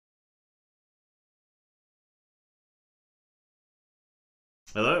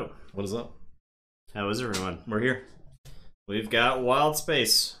Hello. What is up? How is everyone? We're here. We've got Wild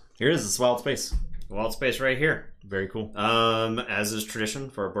Space. Here it is. It's Wild Space. Wild Space right here. Very cool. As is tradition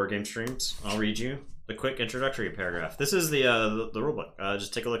for our board game streams, I'll read you the quick introductory paragraph. This is the rulebook.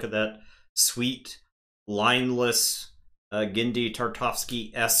 Just take a look at that sweet, lineless, Genndy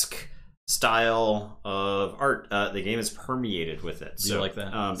Tartakovsky-esque style of art. The game is permeated with it. Do you like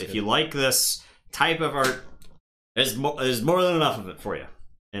that? If you like this type of art, there's more than enough of it for you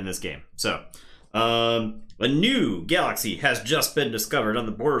in this game. So, a new galaxy has just been discovered on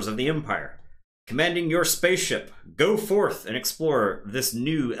the borders of the Empire. Commanding your spaceship, go forth and explore this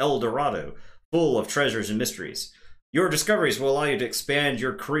new El Dorado, full of treasures and mysteries. Your discoveries will allow you to expand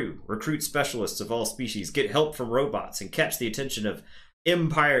your crew, recruit specialists of all species, get help from robots, and catch the attention of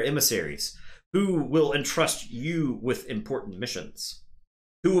Empire emissaries, who will entrust you with important missions.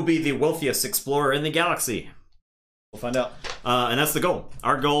 Who will be the wealthiest explorer in the galaxy? We'll find out. And that's the goal.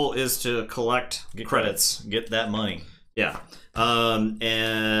 Our goal is to collect credits. Get that money. Yeah.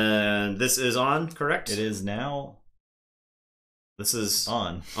 And this is on, correct? It is now. This is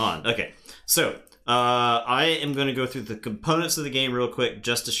on. Okay. So, I am going to go through the components of the game real quick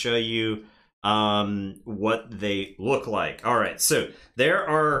just to show you what they look like. All right. So, there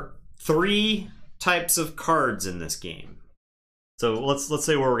are 3 types of cards in this game. So, let's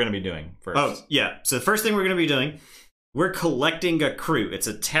say what we're going to be doing first. Oh, yeah. So, the first thing we're going to be doing, we're collecting a crew. It's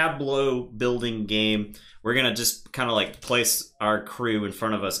a tableau building game. We're going to just kind of like place our crew in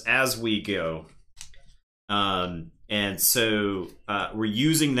front of us as we go. And so we're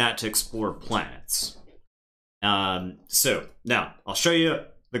using that to explore planets. So now I'll show you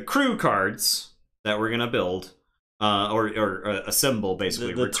the crew cards that we're going to build or assemble,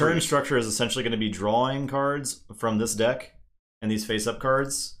 basically. The turn structure is essentially going to be drawing cards from this deck and these face-up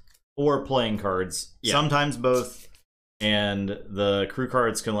cards, or playing cards. Yeah. Sometimes both. And the crew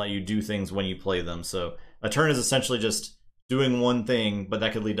cards can let you do things when you play them. So a turn is essentially just doing one thing, but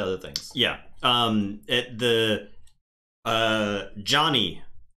that could lead to other things. Yeah. Johnny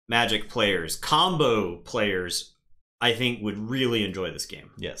Magic players, combo players, I think would really enjoy this game.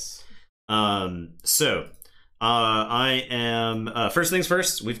 Yes. So I am first things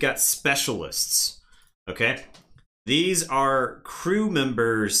first. We've got specialists. Okay. These are crew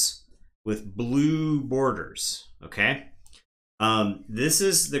members with blue borders. Okay. This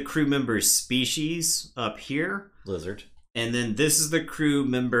is the crew member's species up here. Lizard. And then this is the crew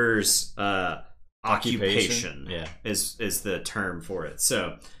member's occupation. Yeah. Is the term for it.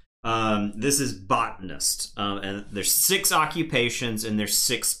 So this is botanist. And there's 6 occupations and there's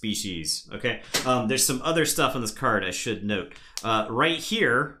 6 species. Okay. There's some other stuff on this card I should note. Right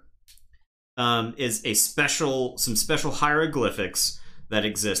here is some special hieroglyphics that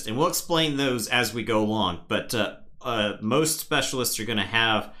exist, and we'll explain those as we go along. But most specialists are going to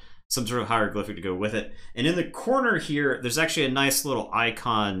have some sort of hieroglyphic to go with it. And in the corner here, there's actually a nice little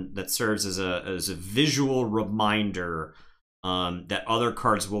icon that serves as a visual reminder that other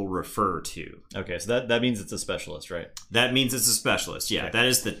cards will refer to. Okay, so that means it's a specialist, right? That means it's a specialist, yeah. Okay. That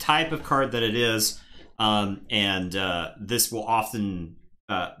is the type of card that it is, and this will often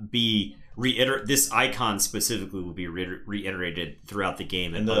be this icon specifically will be reiterated throughout the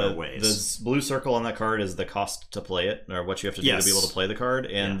game in other ways. The blue circle on that card is the cost to play it, or what you have to do to be able to play the card,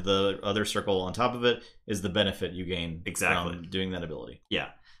 and the other circle on top of it is the benefit you gain from doing that ability. Yeah.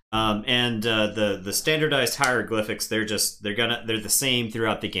 And the standardized hieroglyphics, they're the same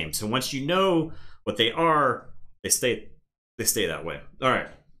throughout the game. So once you know what they are, they stay that way. All right.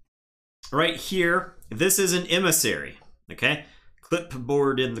 Right here, this is an emissary. Okay.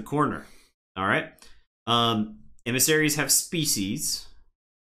 Clipboard in the corner. All right. Emissaries have species.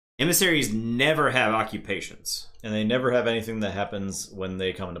 Emissaries never have occupations. And they never have anything that happens when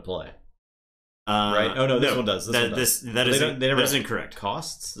they come into play. Right? Oh no, this one does. That is incorrect.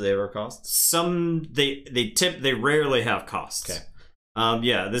 Costs? They ever costs? They rarely have costs. Okay.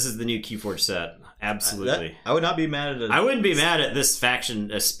 Yeah, this is the new Keyforge set. Absolutely. I would not be mad at it. I wouldn't be mad at this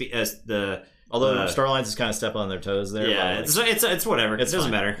faction as the. Although Star Alliance is kind of stepping on their toes there. Yeah, it's whatever. It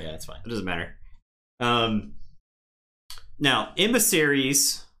doesn't matter. Yeah, it's fine. It doesn't matter. Now,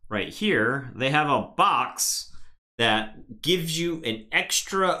 emissaries right here, they have a box that gives you an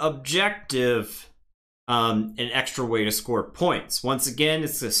extra objective, an extra way to score points. Once again,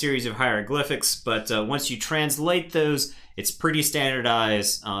 it's a series of hieroglyphics, but once you translate those, it's pretty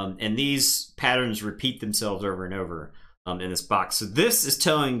standardized, and these patterns repeat themselves over and over in this box. So this is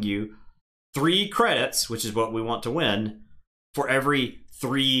telling you 3 credits, which is what we want to win, for every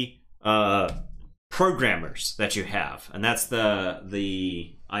 3 programmers that you have, and that's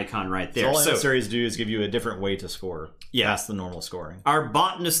the icon right So there. all So emissaries do is give you a different way to score. Yeah. Past the normal scoring. our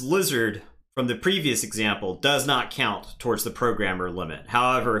botanist lizard from the previous example does not count towards the programmer limit.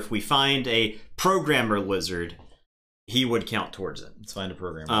 However, if we find a programmer lizard, he would count towards it. Let's find a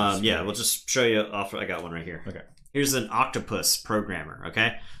program. Yeah, we'll just show you off. I got one right here. Okay. Here's an octopus programmer,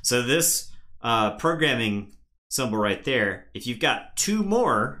 okay? So this programming symbol right there, if you've got 2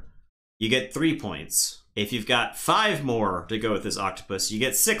 more, you get 3 points. If you've got 5 more to go with this octopus, you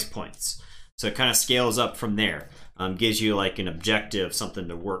get 6 points. So it kind of scales up from there. Gives you like an objective, something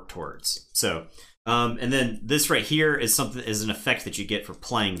to work towards. So, and then this right here is an effect that you get for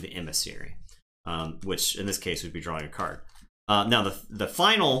playing the emissary, which in this case would be drawing a card. Now the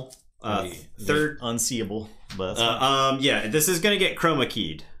final third unseeable, but that's yeah, this is going to get chroma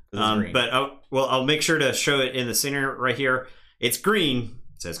keyed. But I'll make sure to show it in the center right here. It's green,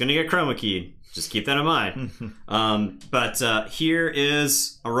 so it's going to get chroma keyed. Just keep that in mind. But here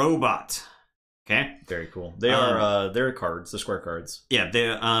is a robot. Okay. Very cool. They are they're cards, the square cards. Yeah, they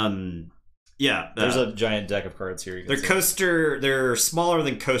yeah. There's a giant deck of cards here. They're smaller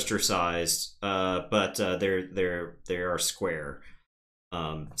than coaster sized, but they are square.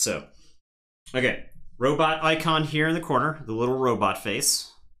 So okay, robot icon here in the corner, the little robot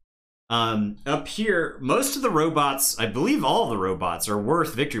face. Up here, most of the robots, I believe all of the robots, are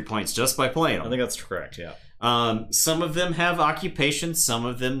worth victory points just by playing them. I think that's correct. Yeah. Some of them have occupations, some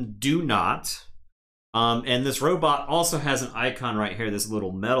of them do not. And this robot also has an icon right here, this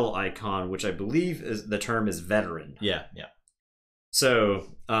little metal icon, which I believe is the term is veteran. Yeah, yeah.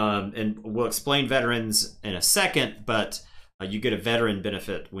 So, and we'll explain veterans in a second, but you get a veteran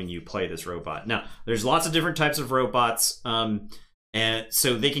benefit when you play this robot. Now, there's lots of different types of robots, and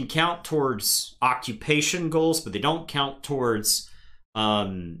so they can count towards occupation goals, but they don't count towards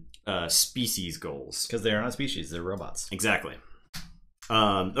species goals. Because they are not species, they're robots. Exactly.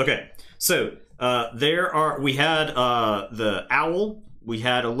 Okay, so we had the owl, we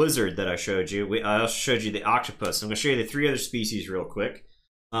had a lizard that I showed you. I also showed you the octopus. I'm going to show you the 3 other species real quick.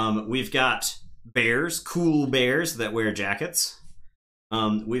 We've got bears, cool bears that wear jackets.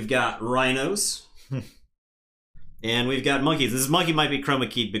 We've got rhinos. And we've got monkeys. This monkey might be chroma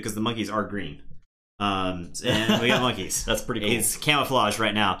keyed because the monkeys are green. And we got monkeys. That's pretty cool. It's camouflage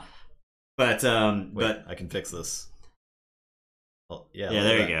right now. But Wait, I can fix this. Well, yeah,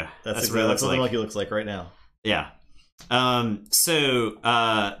 there you go. That's what the monkey looks like right now. Yeah.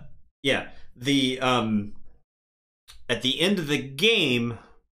 Yeah, the at the end of the game,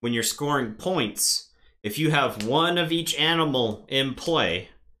 when you're scoring points, if you have 1 of each animal in play,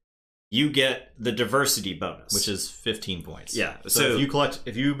 you get the diversity bonus, which is 15 points. Yeah. So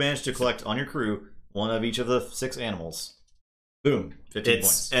if you manage to collect on your crew 1 of each of the 6 animals, boom, 15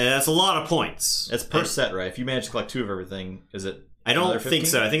 points. And that's a lot of points. It's per set, right? If you manage to collect 2 of everything, is it? I don't think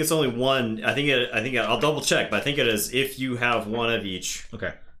so. I think it's only 1. I think I'll double check, but I think it is if you have 1 of each.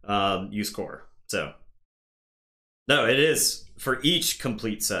 Okay. You score. So no, it is for each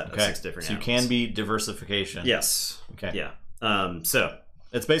complete set of 6 different animals. You can be diversification. Yes. Okay. Yeah. So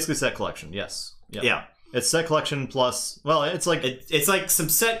it's basically set collection. Yes. Yep. Yeah. It's set collection plus. Well, it's like it's like some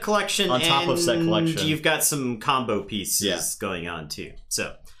set collection on top of set collection. You've got some combo pieces going on too.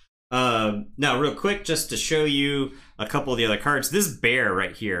 So now, real quick, just to show you a couple of the other cards. This bear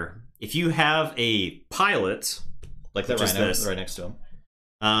right here. If you have a pilot, like that rhino right next to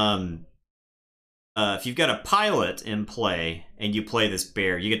him. If you've got a pilot in play and you play this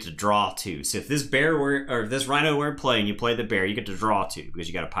bear, you get to draw 2. So if this bear or if this rhino were in play and you play the bear, you get to draw 2 because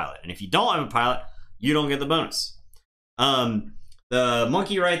you got a pilot. And if you don't have a pilot, you don't get the bonus. The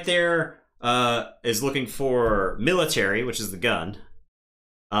monkey right there is looking for military, which is the gun.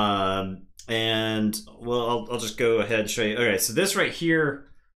 And well, I'll just go ahead and show you. Okay, so this right here,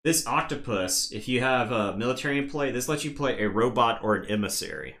 this octopus, if you have a military in play, this lets you play a robot or an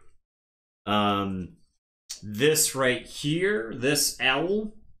emissary. This right here, this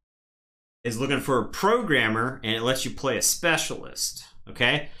owl, is looking for a programmer, and it lets you play a specialist.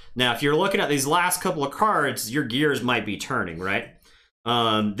 Okay? Now, if you're looking at these last couple of cards, your gears might be turning, right?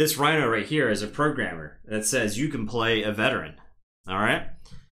 This rhino right here is a programmer that says you can play a veteran. All right?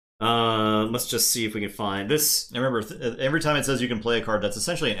 Let's just see if we can find this. And remember, every time it says you can play a card, that's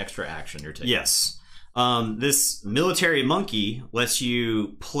essentially an extra action you're taking. Yes. This military monkey lets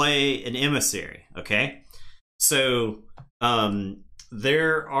you play an emissary, okay? So,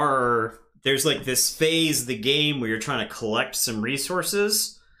 there's like this phase of the game where you're trying to collect some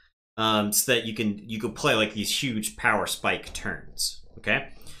resources, so that you can play like these huge power spike turns, okay?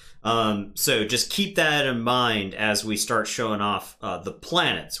 So just keep that in mind as we start showing off the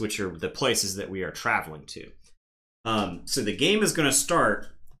planets, which are the places that we are traveling to. So the game is going to start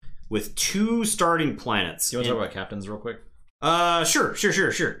with 2 starting planets. You want to talk about captains real quick? Sure.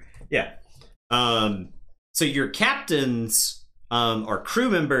 Yeah. So your captains are crew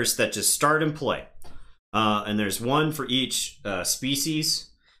members that just start and play. And there's 1 for each species.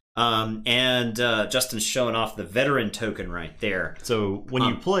 And Justin's showing off the veteran token right there. So when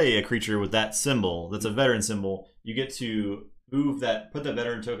you play a creature with that symbol, that's a veteran symbol, you get to put that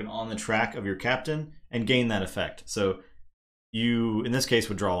veteran token on the track of your captain and gain that effect. So you, in this case,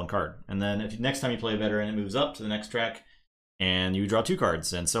 would draw 1 card. And then if next time you play a veteran, it moves up to the next track and you draw 2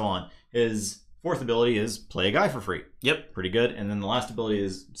 cards and so on. His 4th ability is play a guy for free. Yep. Pretty good. And then the last ability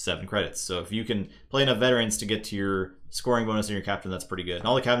is 7 credits. So if you can play enough veterans to get to your scoring bonus in your captain, that's pretty good. And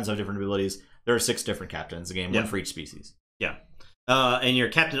all the captains have different abilities. There are 6 different captains, again, 1 for each species. Yeah. And your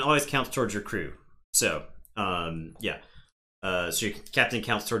captain always counts towards your crew. So, yeah. So your captain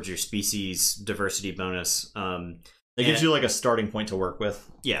counts towards your species diversity bonus. It gives you like a starting point to work with.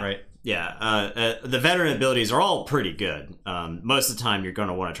 Yeah. Right? Yeah. The veteran abilities are all pretty good. Most of the time, you're going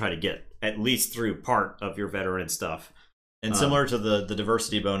to want to try to get at least through part of your veteran stuff. And similar to the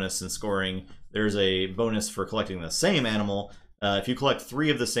diversity bonus and scoring, there's a bonus for collecting the same animal. If you collect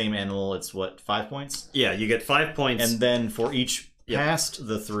 3 of the same animal, it's what, 5 points? Yeah, you get 5 points. And then for each past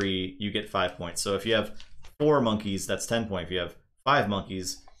the 3, you get 5 points. So if you have 4 monkeys, that's 10 points. If you have 5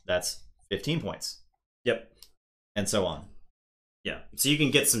 monkeys, that's 15 points. Yep. And so on. Yeah. So you can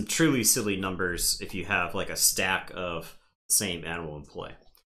get some truly silly numbers if you have like a stack of the same animal in play.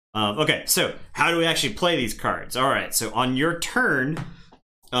 Okay, so how do we actually play these cards? All right, so on your turn,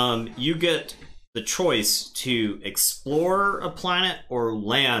 you get the choice to explore a planet or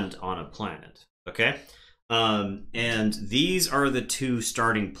land on a planet, okay? And these are the 2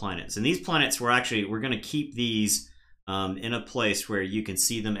 starting planets. And these planets, we're going to keep these in a place where you can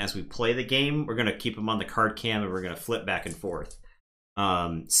see them as we play the game. We're going to keep them on the card cam, and we're going to flip back and forth.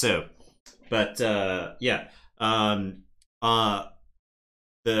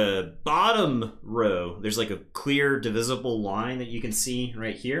 The bottom row, there's like a clear divisible line that you can see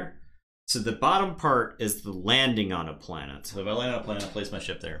right here. So the bottom part is the landing on a planet. So if I land on a planet, I place my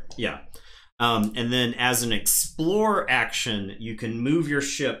ship there. Yeah. And then as an explore action, you can move your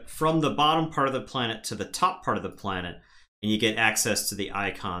ship from the bottom part of the planet to the top part of the planet, and you get access to the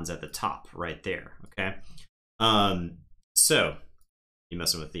icons at the top right there, okay? So, you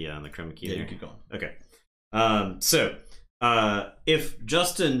messing with the chroma key there? Yeah, you keep going. Okay. If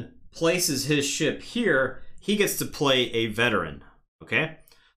Justin places his ship here, he gets to play a veteran, okay?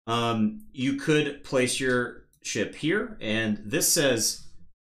 You could place your ship here, and this says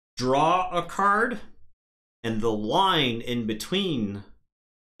draw a card, and the line in between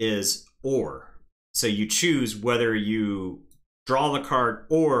is or. So you choose whether you draw the card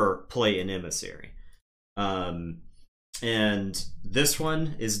or play an emissary. And this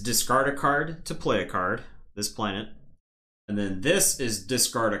one is discard a card to play a card, this planet. And then this is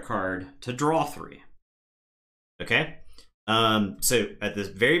discard a card to draw 3. Okay? So at the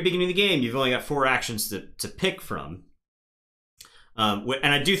very beginning of the game, you've only got 4 actions to pick from.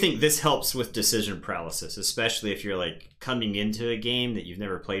 And I do think this helps with decision paralysis, especially if you're like coming into a game that you've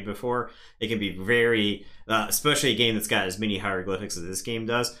never played before. It can be very, especially a game that's got as many hieroglyphics as this game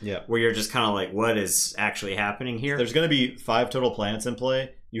does, where you're just kind of like, what is actually happening here? There's going to be 5 total planets in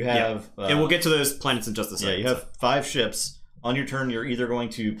play. You have, and we'll get to those planets in just a second. Yeah, you have 5 ships. On your turn, you're either going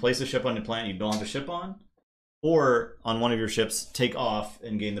to place a ship on a planet you don't have a ship on, or on one of your ships, take off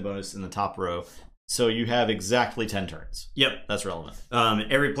and gain the bonus in the top row. So you have exactly 10 turns. Yep, that's relevant.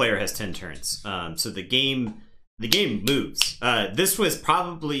 Every player has 10 turns. So the game moves. This was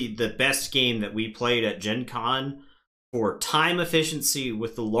probably the best game that we played at Gen Con for time efficiency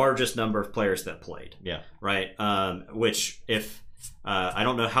with the largest number of players that played. Yeah. Right. Which if I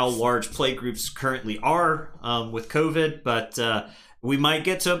don't know how large play groups currently are with COVID, but we might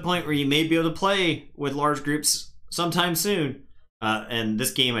get to a point where you may be able to play with large groups sometime soon. And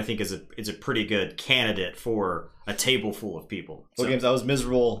this game, I think, is a pretty good candidate for a table full of people. So games, I was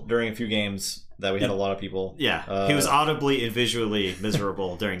miserable during a few games that we had a lot of people. Yeah, he was audibly and visually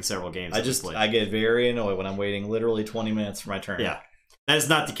miserable during several games. I get very annoyed when I'm waiting literally 20 minutes for my turn. Yeah, that is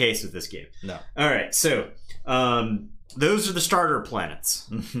not the case with this game. No. All right, so those are the starter planets.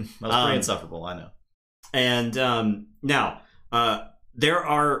 That was pretty insufferable, I know. And now, there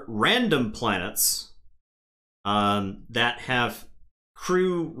are random planets that have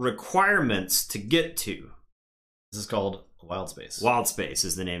crew requirements to get to. This is called Wild Space. Wild Space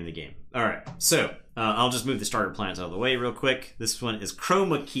is the name of the game. All right, so I'll just move the starter planets out of the way real quick. This one is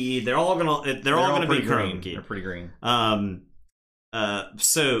Chroma Key. They're all gonna be Chroma Key. They're pretty green.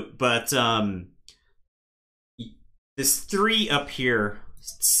 This 3 up here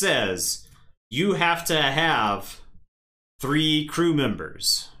says you have to have 3 crew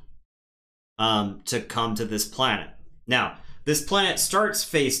members to come to this planet. Now, this planet starts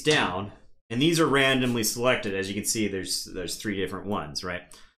face down, and these are randomly selected. As you can see, there's 3 different ones, right?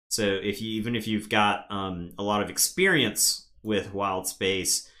 So even if you've got a lot of experience with Wild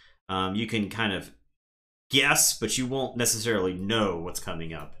Space, you can kind of guess, but you won't necessarily know what's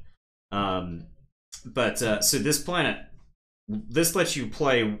coming up. So this planet, this lets you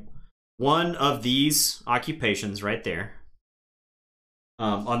play one of these occupations right there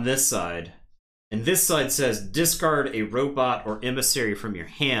on this side. And this side says discard a robot or emissary from your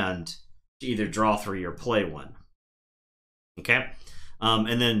hand to either draw 3 or play 1. Okay?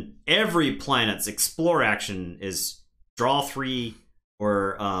 And then every planet's explore action is draw 3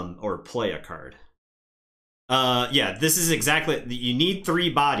 or play a card. Yeah, this is exactly, you need 3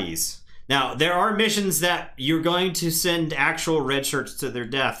 bodies. Now, there are missions that you're going to send actual red shirts to their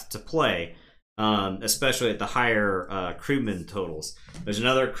death to play, especially at the higher crewman totals. There's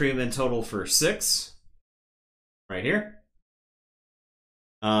another crewman total for 6, right here.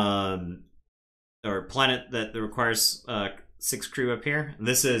 Or planet that requires 6 crew up here. And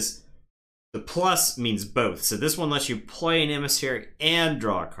this is, the plus means both. So this one lets you play an emissary and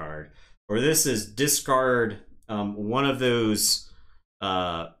draw a card. Or this is discard one of those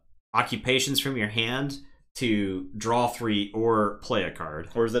occupations from your hand to draw 3 or play a card.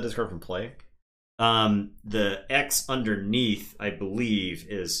 Or is that discard from play? The X underneath, I believe,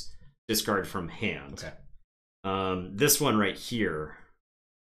 is discard from hand. Okay. This one right here,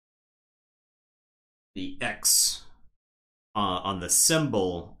 the X on the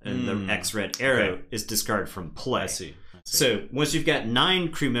symbol and the X red arrow is discard from play. I see. So once you've got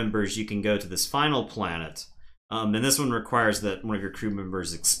 9 crew members, you can go to this final planet, and this one requires that one of your crew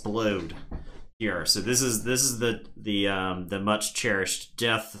members explode here. So this is the much cherished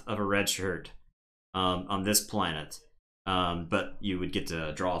death of a red shirt on this planet, but you would get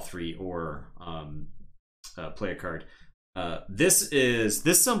to draw 3 or play a card. This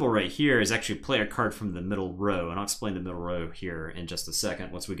symbol right here is actually play a card from the middle row, and I'll explain the middle row here in just a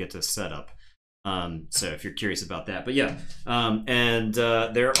second once we get to setup. So if you're curious about that, but yeah,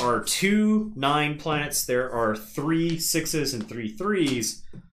 there are 2 9 planets. There are 3 6s and 3 3s.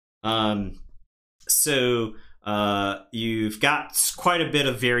 So you've got quite a bit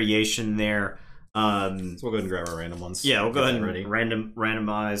of variation there. So we'll go ahead and grab our random ones. Yeah, we'll go ahead and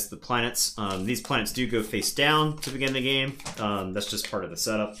randomize the planets. These planets do go face down to begin the game. That's just part of the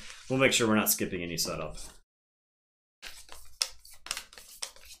setup. We'll make sure we're not skipping any setup.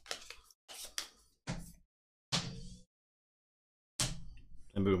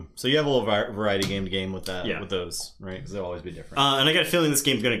 And boom. So you have a little variety game to game with that, Yeah. with those, right? Because they'll always be different. And I got a feeling this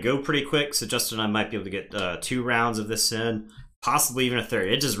game's going to go pretty quick, so Justin and I might be able to get 2 rounds of this in, possibly even a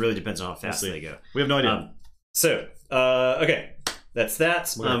 3rd. It just really depends on how fast they go. We have no idea. Okay, that's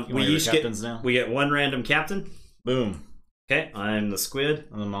that. We each we get 1 random captain. Boom. Okay, I'm the squid.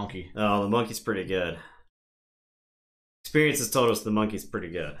 I'm the monkey. Oh, the monkey's pretty good. Experience has told us the monkey's pretty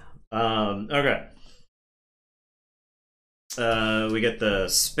good. Okay. We get the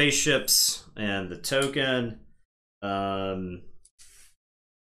spaceships and the token.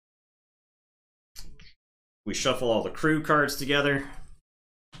 We shuffle all the crew cards together.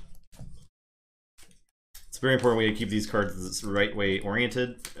 It's very important we keep these cards the right way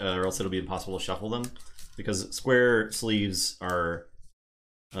oriented, or else it'll be impossible to shuffle them. Because square sleeves are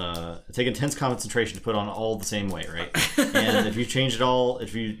take intense concentration to put on all the same way, right? And if you change it all,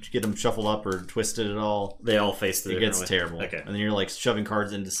 if you get them shuffled up or twisted at all, they all face the it gets terrible. Okay. And then you're like shoving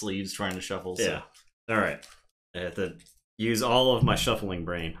cards into sleeves trying to shuffle. So. Yeah. All right. I have to use all of my shuffling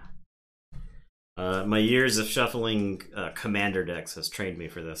brain. My years of shuffling commander decks has trained me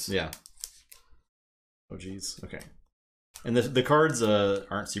for this. Yeah. Oh geez. Okay. And the cards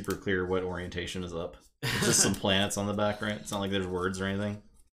aren't super clear what orientation is up. It's just some planets on the back, right? It's not like there's words or anything.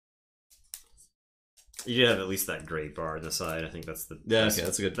 You do have at least that gray bar on the side. I think that's the best, okay,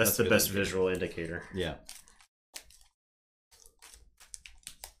 that's a good. That's the best visual indicator. Yeah.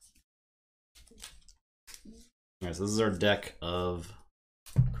 Alright, so this is our deck of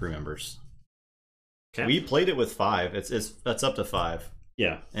crew members. Okay. We played it with 5. That's up to 5.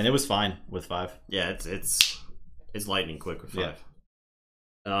 Yeah. And it was fine with 5. Yeah, it's lightning quick with 5. Yeah.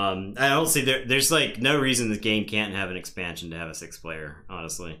 I don't see there's like no reason the game can't have an expansion to have a 6-player,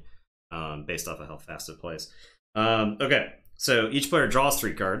 honestly. Based off of how fast it plays. Okay, so each player draws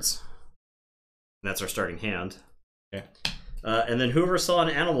 3 cards. That's our starting hand. Okay. And then whoever saw an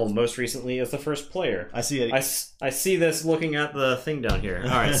animal most recently is the first player. I see it. I see this looking at the thing down here.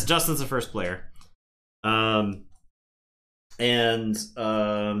 All right, so Justin's the first player. And And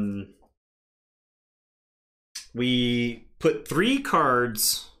we put 3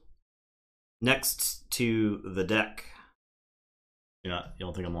 cards next to the deck. You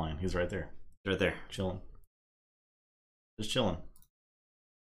don't think I'm lying. He's right there. Right there. Chilling. Just chilling.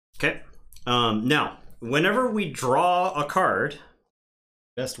 Okay. Now, whenever we draw a card...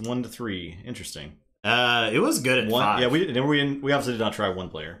 Best 1 to 3. Interesting. It was good at 5. Yeah, we obviously did not try 1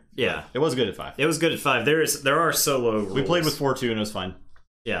 player. Yeah. It was good at 5. It was good at 5. There are solo rules. We played with 4-2 and it was fine.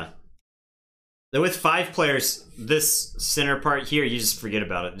 Yeah. With 5 players, this center part here, you just forget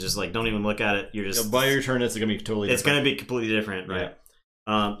about it. Just like don't even look at it. You're just by your turn. It's gonna be totally. It's gonna be completely different, right?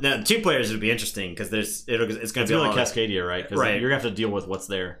 Yeah. Now 2 players would be interesting because it's gonna be like Cascadia, right? Because you're gonna have to deal with what's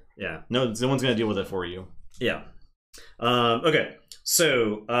there. Yeah. No one's gonna deal with it for you. Yeah. Okay.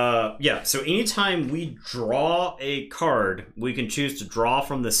 So So anytime we draw a card, we can choose to draw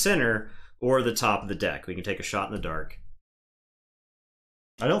from the center or the top of the deck. We can take a shot in the dark.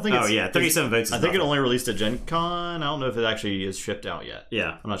 I don't think. 37 votes. I think it only released at Gen Con. I don't know if it actually is shipped out yet.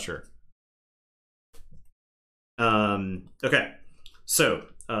 Yeah, I'm not sure. Okay. So,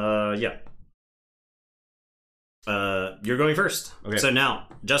 you're going first. Okay. So now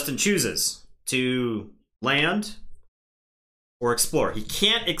Justin chooses to land or explore. He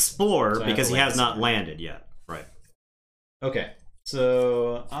can't explore because he has not landed yet. Right. Okay.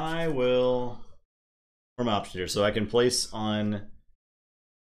 So I will form an option here, so I can place on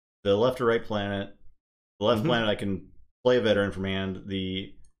the left or right planet. The left planet, I can play a veteran from hand.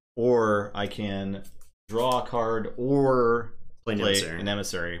 Or I can draw a card or play an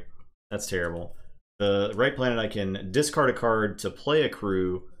emissary. That's terrible. The right planet, I can discard a card to play a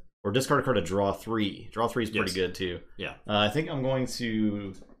crew, or discard a card to draw 3. Draw 3 is pretty good too. Yeah. I think I'm going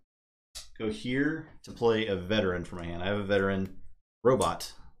to go here to play a veteran from my hand. I have a veteran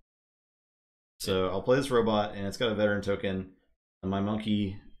robot. So I'll play this robot, and it's got a veteran token, and my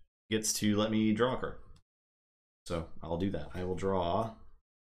monkey gets to let me draw a card. So I'll do that. I will draw. I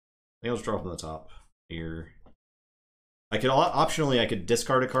think I'll just draw from the top here. I could optionally I could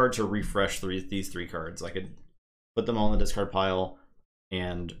discard a card to refresh these 3 cards. I could put them all in the discard pile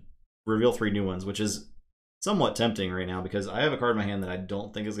and reveal 3 new ones, which is somewhat tempting right now because I have a card in my hand that I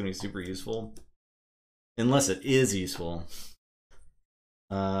don't think is going to be super useful, unless it is useful.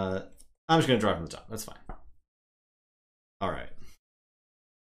 I'm just going to draw from the top. That's fine. All right.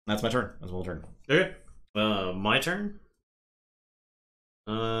 That's my turn. That's my whole turn. Okay. My turn.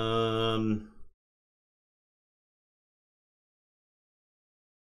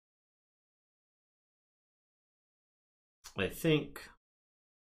 I think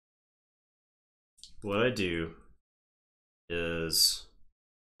what I do is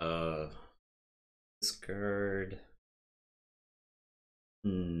discard.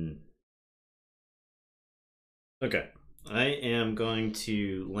 Okay. I am going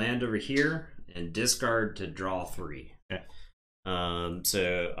to land over here and discard to draw 3. Okay.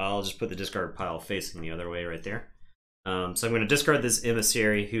 So I'll just put the discard pile facing the other way right there. So I'm going to discard this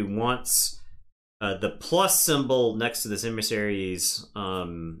emissary who wants the plus symbol next to this emissary's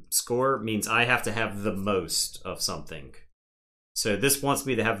score means I have to have the most of something. So this wants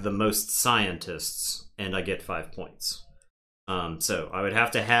me to have the most scientists, and I get 5 points. So I would have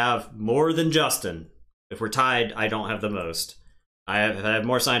to have more than Justin. If we're tied, I don't have the most. If I have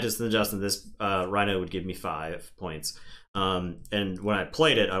more scientists than Justin, this Rhino would give me 5 points. And when I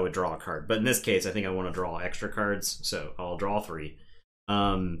played it, I would draw a card. But in this case, I think I want to draw extra cards, so I'll draw 3.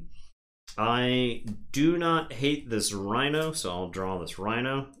 I do not hate this Rhino, so I'll draw this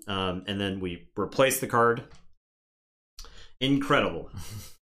Rhino. And then we replace the card. Incredible.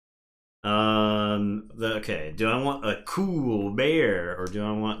 Okay, do I want a cool bear, or do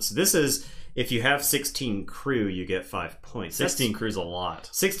I want... So this is... If you have 16 crew, you get 5 points. 16 crew is a lot.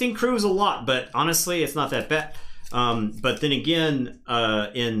 16 crew is a lot, but honestly, it's not that bad. But then again,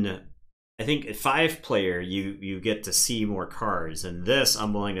 in I think at 5 player, you get to see more cards. And this,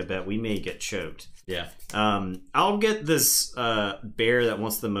 I'm willing to bet we may get choked. Yeah. I'll get this bear that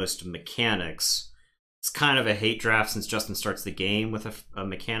wants the most mechanics. It's kind of a hate draft since Justin starts the game with a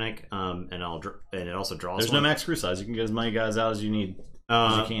mechanic, and it also draws. There's no max crew size. You can get as many guys out as you need.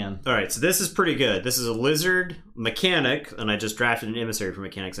 As you can. All right, so this is pretty good. This is a lizard mechanic, and I just drafted an emissary for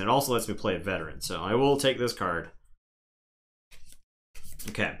mechanics, and it also lets me play a veteran. So I will take this card.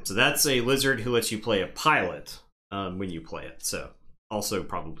 Okay, so that's a lizard who lets you play a pilot when you play it. So also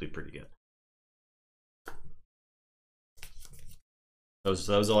probably pretty good. That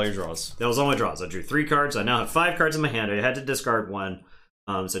was all your draws. That was all my draws. I drew 3 cards. I now have 5 cards in my hand. I had to discard 1,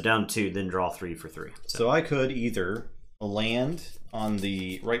 so down 2, then draw 3 for 3. So I could either land on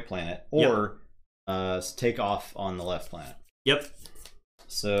the right planet or take off on the left planet. Yep.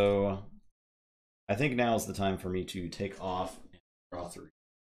 So I think now is the time for me to take off and draw 3.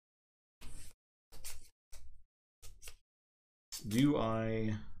 Do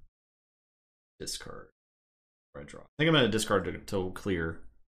I discard? Or I draw? I think I'm going to discard to clear.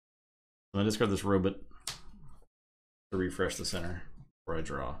 I'm going to discard this robot to refresh the center before I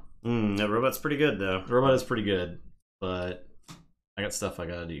draw. That robot's pretty good, though. The robot is pretty good, but I got stuff I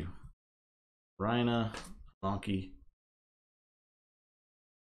gotta do. Rhina, monkey.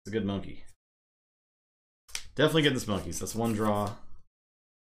 It's a good monkey. Definitely get this monkey. So that's 1 draw.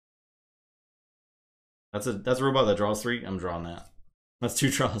 That's a robot that draws 3. I'm drawing that. That's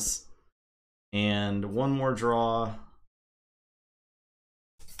 2 draws. And 1 more draw.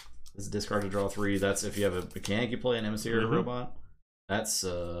 This is discard to draw 3. That's if you have a mechanic you play, an emissary robot. That's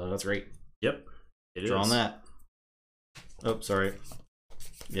great. Yep. It Drawing is. that. Oh, sorry.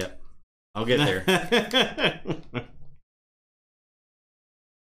 Yep. I'll get there.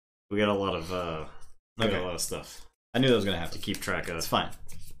 We got a lot of stuff I knew that was gonna happen. to keep track of. It's fine.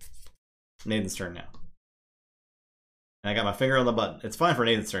 Nathan's turn now. And I got my finger on the button. It's fine for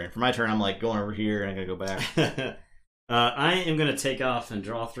Nathan's turn. For my turn, I'm like going over here and I gotta go back. I am gonna take off and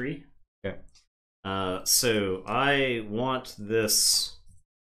draw 3. Okay. So I want this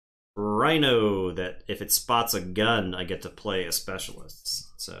Rhino that if it spots a gun, I get to play a specialist.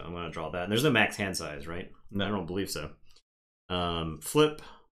 So I'm gonna draw that. And there's no max hand size, right? No. I don't believe so. Flip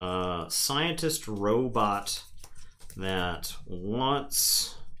scientist robot that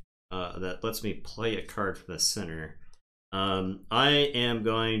wants that lets me play a card from the center. I am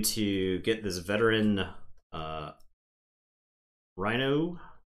going to get this veteran Rhino.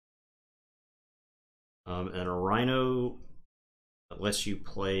 And a Rhino that lets you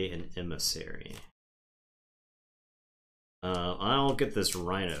play an emissary. I'll get this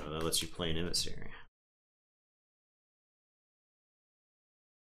Rhino that lets you play an emissary.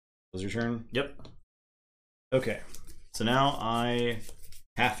 Was your turn? Yep. Okay. So now I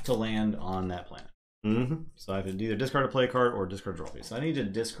have to land on that planet. So I have to either discard to play a card or discard draw piece. So I need to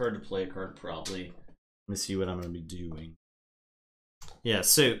discard to play a card probably. Let me see what I'm going to be doing. Yeah,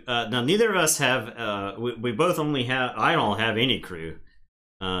 so now neither of us have, we both only have, I don't have any crew,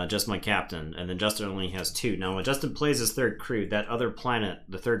 just my captain, and then Justin only has 2. Now when Justin plays his 3rd crew, that other planet,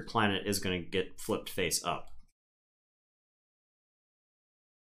 the 3rd planet, is going to get flipped face up.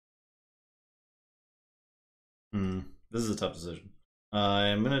 This is a tough decision.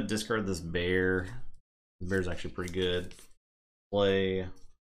 I'm going to discard this bear. The bear's actually pretty good. Play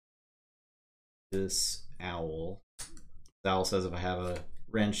this owl. The owl says if I have a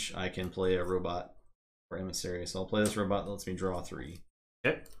wrench, I can play a robot or emissary. So I'll play this robot that lets me draw 3.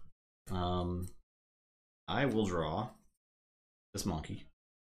 Okay. I will draw this monkey.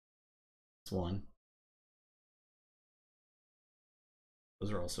 That's 1.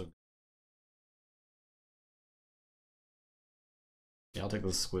 Those are also. Yeah, I'll take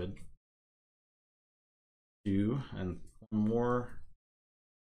this squid. 2 and 1 more.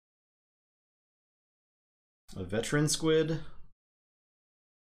 A veteran squid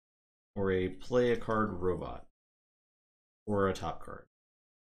or a play a card robot or a top card.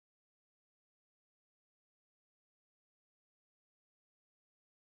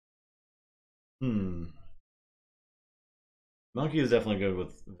 Monkey is definitely good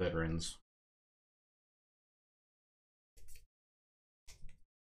with veterans.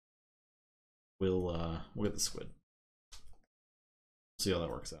 We'll get the squid. See how that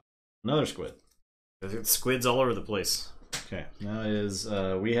works out. Another squid. Squids all over the place. Okay, now is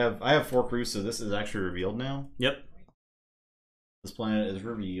I have 4 crews, so this is actually revealed now. Yep. This planet is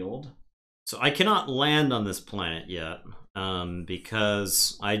revealed. So I cannot land on this planet yet,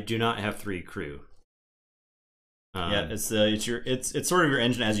 because I do not have 3 crew. Yeah, it's sort of your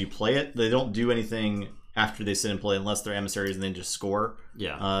engine as you play it. They don't do anything after they sit in play unless they're emissaries and then just score.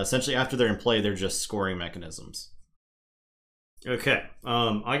 Yeah. Essentially, after they're in play, they're just scoring mechanisms. Okay.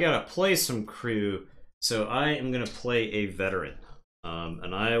 I gotta play some crew, so I am gonna play a veteran.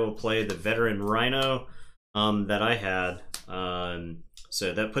 And I will play the veteran Rhino that I had.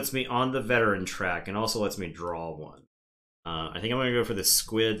 So that puts me on the veteran track and also lets me draw 1. I think I'm gonna go for the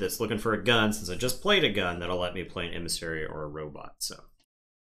squid that's looking for a gun, since I just played a gun that'll let me play an emissary or a robot. So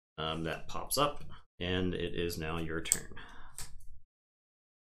that pops up, and it is now your turn.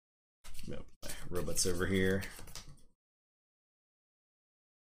 Nope. Robot's over here.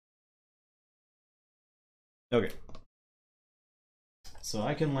 Okay. So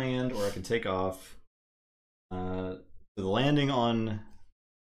I can land or I can take off. The landing on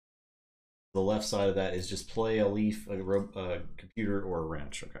the left side of that is just play a leaf, a computer, or a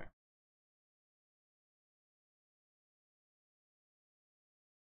wrench. Okay.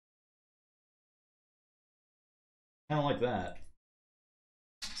 kind of like that.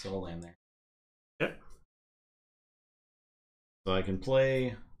 So I'll land there. Yep. So I can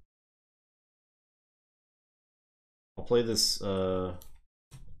play. I'll play this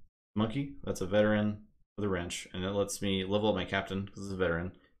monkey. That's a veteran with a wrench, and it lets me level up my captain because it's a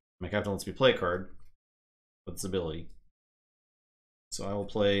veteran. My captain lets me play a card with its ability. So I will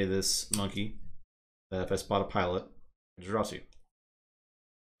play this monkey. If I spot a pilot, I draw 2.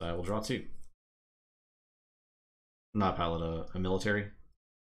 So I will draw 2. Not a pilot, a military.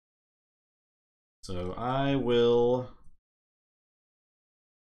 So I will.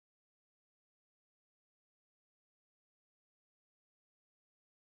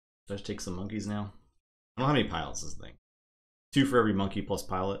 Should I just take some monkeys now? I don't have any pilots, is the thing. 2 for every monkey plus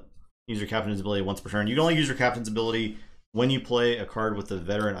pilot. Use your captain's ability once per turn. You can only use your captain's ability when you play a card with the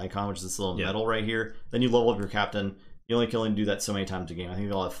veteran icon, which is this little medal right here. Then you level up your captain. You only can only do that so many times a game. I think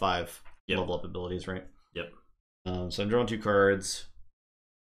they all have 5 level up abilities, right? Yep. So I'm drawing 2 cards.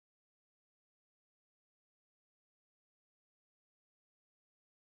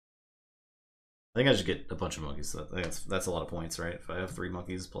 I think I should get a bunch of monkeys. So that's a lot of points, right? If I have 3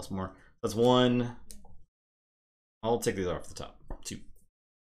 monkeys plus more, that's 1. I'll take these off the top. 2.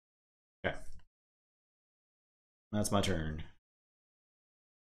 Okay. That's my turn.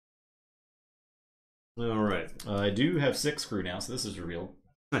 All right. I do have 6 crew now, so this is revealed.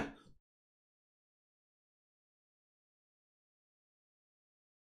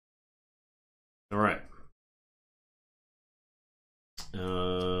 All right.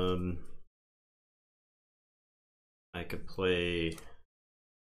 I could play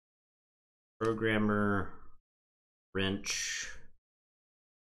programmer, wrench,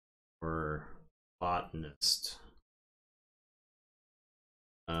 or botanist.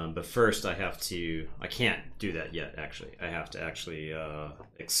 But first I can't do that yet, actually. I have to actually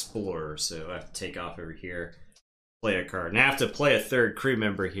explore, so I have to take off over here, play a card. And I have to play a 3rd crew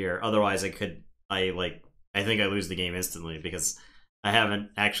member here, otherwise I think I lose the game instantly because I haven't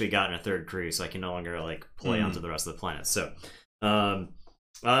actually gotten a 3rd crew, so I can no longer play onto the rest of the planet. So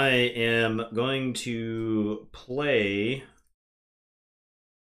I am going to play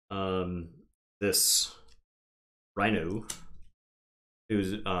this Rhino,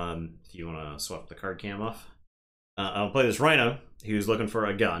 who's if you want to swap the card cam off, I'll play this Rhino who's looking for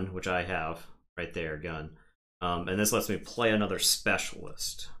a gun, which I have right there, gun, and this lets me play another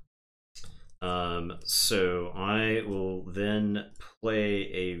specialist. So I will then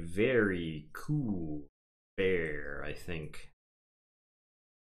play a very cool bear, I think.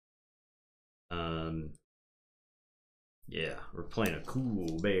 Yeah, we're playing a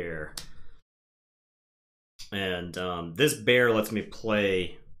cool bear. And this bear lets me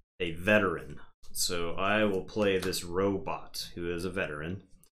play a veteran. So I will play this robot who is a veteran.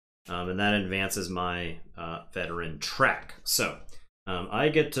 And that advances my veteran track. So I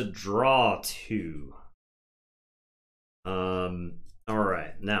get to draw 2.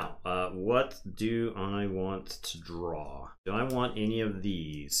 Alright, now, what do I want to draw? Do I want any of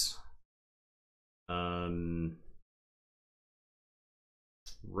these?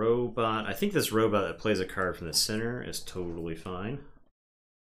 Robot. I think this robot that plays a card from the center is totally fine.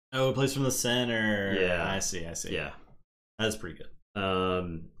 Oh, it plays from the center. Yeah. I see. Yeah. That's pretty good.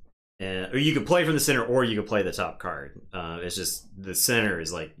 Or you could play from the center, or you could play the top card. It's just the center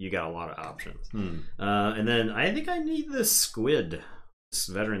is you got a lot of options. And then I think I need this squid, this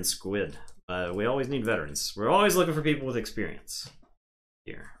veteran squid. We always need veterans. We're always looking for people with experience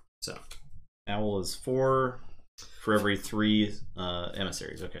here. So owl is 4 for every 3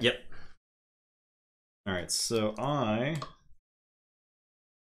 emissaries. Okay. Yep. All right. So I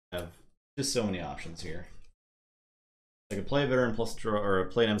have just so many options here. I could play a veteran plus draw, or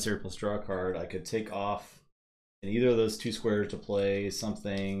play an emissary plus draw a card. I could take off in either of those 2 squares to play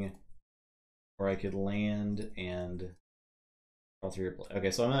something, or I could land and all 3 are play. Okay,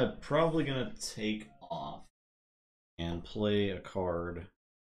 so I'm probably gonna take off and play a card.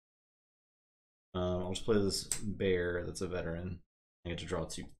 I'll just play this bear that's a veteran. I get to draw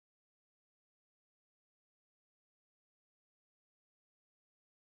 2.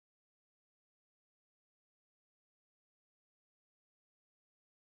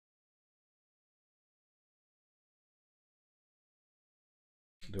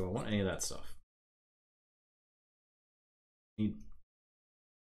 Do I want any of that stuff?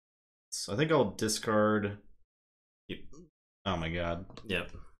 So I think I'll discard. Oh my god.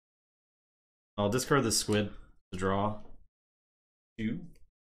 Yep. I'll discard the squid to draw 2.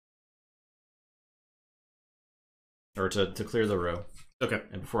 Or to clear the row. Okay.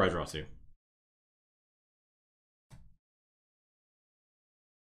 And before I draw 2.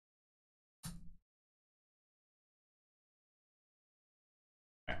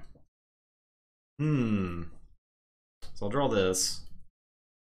 So I'll draw this.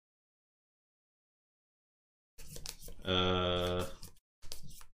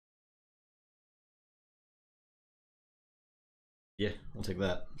 Yeah, we'll take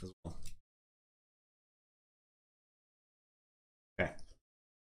that as well. Okay.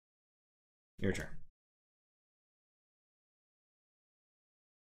 Your turn.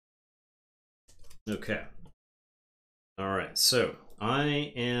 Okay. All right. So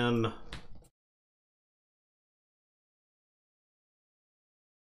I am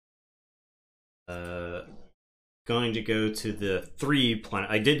going to go to the 3 planet.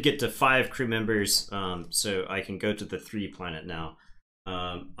 I did get to 5 crew members, so I can go to the 3 planet now.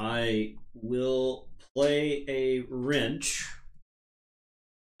 I will play a wrench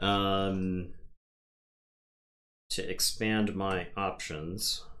to expand my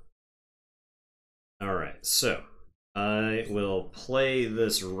options. All right, so I will play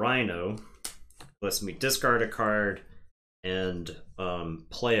this rhino. Lets me discard a card and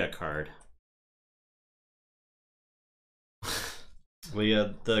play a card. Well, yeah,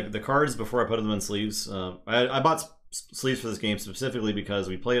 the cards before I put them in sleeves. I bought sleeves for this game specifically because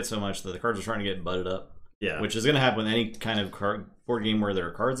we play it so much that the cards are starting to get butted up. Yeah, which is going to happen with any kind of board game where there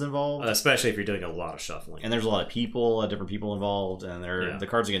are cards involved, especially if you're doing a lot of shuffling. And there's a lot of people, different people involved, and the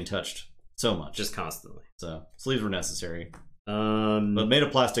cards are getting touched so much, just constantly. So sleeves were necessary. But made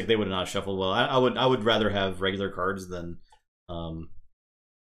of plastic, they would not shuffle well. I would rather have regular cards than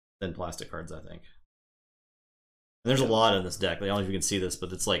plastic cards, I think. And there's a lot in this deck. I don't know if you can see this,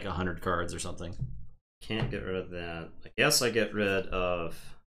 but it's like 100 cards or something. Can't get rid of that. I guess I get rid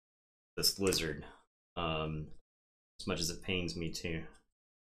of this lizard. As much as it pains me to.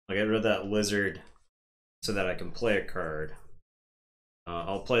 I'll get rid of that lizard so that I can play a card.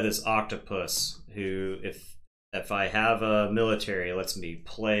 I'll play this octopus who, if I have a military, lets me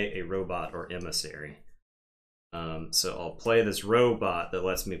play a robot or emissary. So I'll play this robot that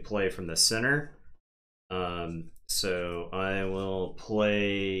lets me play from the center. So I will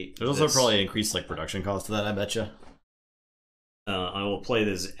play. There's also probably increased like production cost to that, I betcha. I will play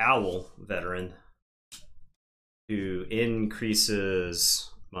this owl veteran who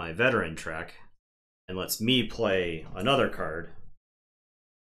increases my veteran track and lets me play another card,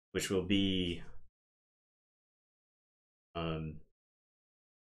 which will be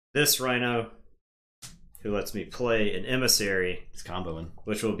this rhino who lets me play an emissary. He's comboing.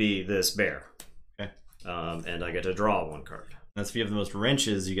 Which will be this bear. Okay. And I get to draw 1 card. That's if you have the most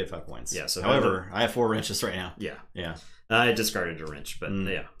wrenches, you get 5 points. Yeah. So however, I have 4 wrenches right now. Yeah. Yeah. I discarded a wrench, but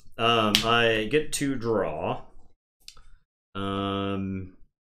yeah. I get to draw.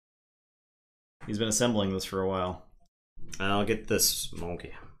 He's been assembling this for a while. I'll get this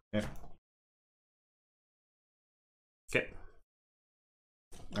monkey. Okay. Okay.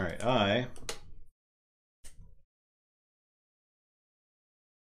 All right. I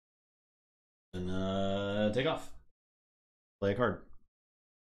and take off. Play a card.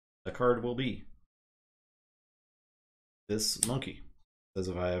 The card will be this monkey. Says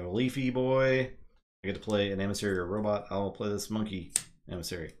if I have a leafy boy, I get to play an emissary or a robot. I'll play this monkey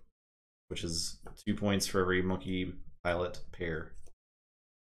emissary, which is 2 points for every monkey pilot pair.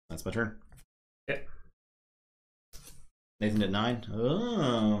 That's my turn. Okay. Nathan at 9.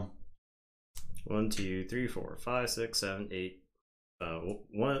 Oh. 1, 2, 3, 4, 5, 6, 7, 8.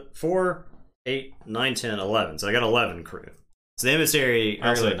 4, 8, 9, 10, 11. So I got 11 crew. So the emissary. I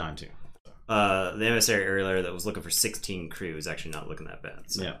also had 9 too. The emissary earlier that was looking for 16 crew is actually not looking that bad.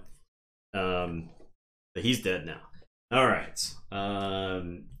 So. Yeah. But he's dead now. All right.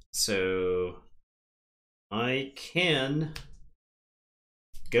 So I can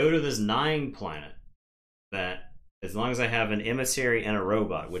go to this 9 planet that, as long as I have an emissary and a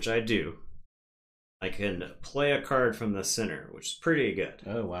robot, which I do, I can play a card from the center, which is pretty good.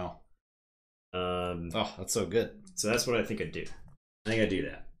 Oh, wow. Oh, that's so good. So that's what I think I do. I think I do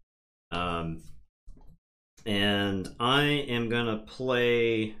that. And I am gonna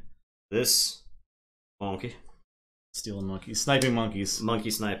play this monkey. Stealing monkeys. Sniping monkeys.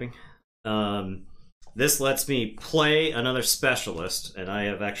 Monkey sniping. This lets me play another specialist, and I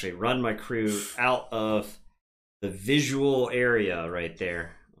have actually run my crew out of the visual area right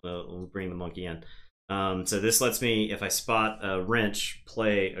there. We'll bring the monkey in. So this lets me, if I spot a wrench,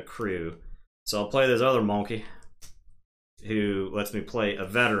 play a crew. So I'll play this other monkey, who lets me play a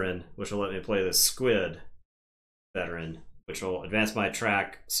veteran, which will let me play this squid veteran, which will advance my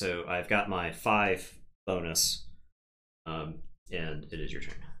track. So I've got my 5 bonus, and it is your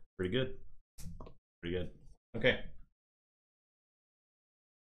turn. Pretty good. Pretty good. Okay.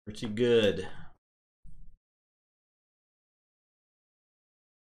 Pretty good.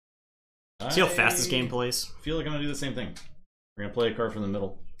 See how fast this game plays? I feel like I'm gonna do the same thing. We're gonna play a card from the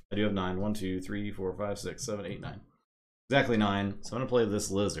middle. I do have 9. 1, 2, 3, 4, 5, 6, 7, 8, 9. Exactly 9. So I'm gonna play this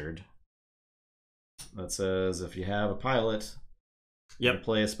lizard. That says if you have a pilot, yep,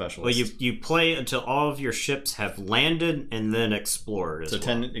 play a specialist. Well, you play until all of your ships have landed and then explored. So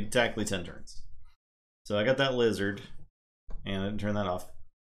well. exactly 10 turns. So I got that lizard, and I didn't turn that off.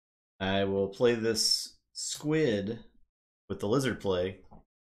 I will play this squid with the lizard play,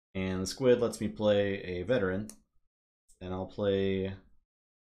 and the squid lets me play a veteran. And I'll play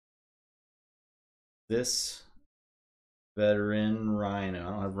this veteran rhino.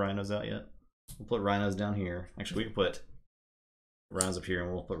 I don't have rhinos out yet. We'll put rhinos down here. Actually, we can put rhinos up here,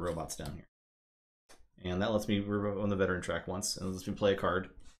 and we'll put robots down here. And that lets me, we're on the veteran track once, and lets me play a card.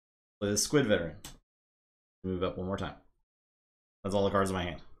 Play this squid veteran. Move up one more time. That's all the cards in my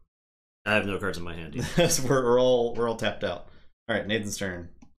hand. I have no cards in my hand either. we're all tapped out. All right, Nathan's turn.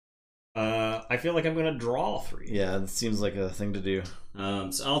 I feel like I'm gonna draw 3. Yeah, it seems like a thing to do.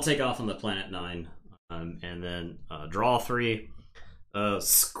 So I'll take off on the planet 9, and then draw 3.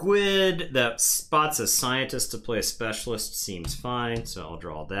 Squid that spots a scientist to play a specialist seems fine, so I'll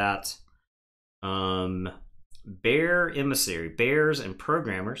draw that. Bear emissary, bears and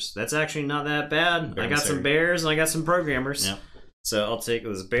programmers. That's actually not that bad. I got some bears and I got some programmers. Yep. So I'll take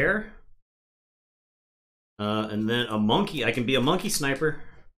this bear. And then a monkey. I can be a monkey sniper.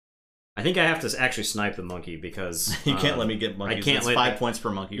 I think I have to actually snipe the monkey because you can't let me get monkeys. I can't. It's 5 points per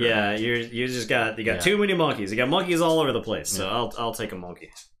monkey. Right? Yeah, you just got too many monkeys. You got monkeys all over the place. So I'll take a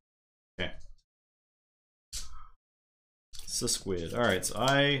monkey. Okay. It's a squid. All right. So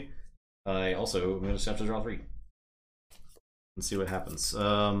I also I'm gonna just have to draw 3 and see what happens.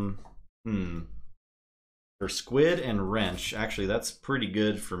 For squid and wrench, actually that's pretty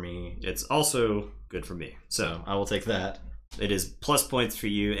good for me. It's also good for me. So I will take that. It is plus points for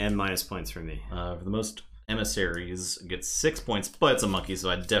you and minus points for me. For the most emissaries, it gets 6 points, but it's a monkey, so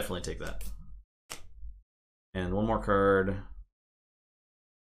I definitely take that. And one more card.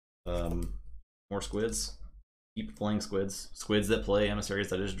 More squids. Keep playing squids. Squids that play emissaries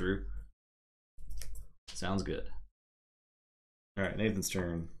that I just drew. Sounds good. All right, Nathan's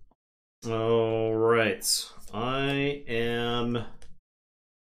turn. All right, I am.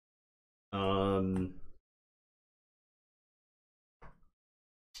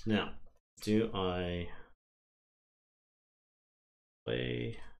 Now, do I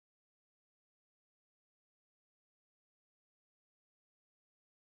play?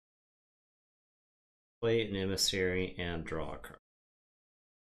 Play an emissary and draw a card.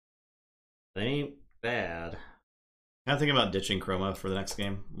 That ain't bad. I'm thinking about ditching Chroma for the next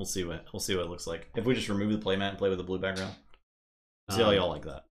game. We'll see what it looks like. If we just remove the playmat and play with the blue background. See how y'all like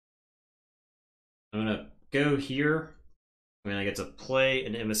that. I'm gonna go here. I mean, I get to play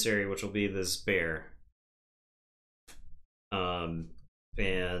an emissary, which will be this bear. And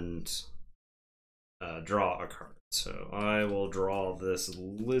draw a card. So I will draw this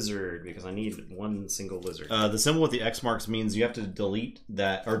lizard because I need one single lizard. The symbol with the X marks means you have to delete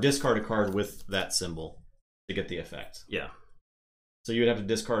that or discard a card with that symbol to get the effect. Yeah. So you would have to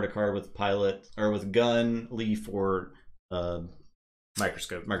discard a card with pilot or with gun, leaf, or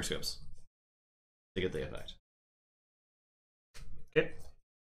microscopes to get the effect. Okay.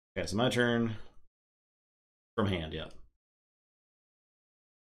 Okay, so my turn. From hand, yep.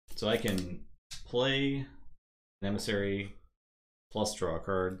 So I can play an emissary plus draw a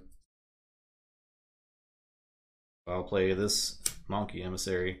card. I'll play this monkey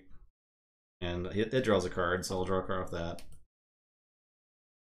emissary, and it draws a card, so I'll draw a card off that.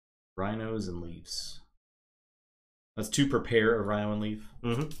 Rhinos and leaves. That's 2 per pair of rhino and leaf.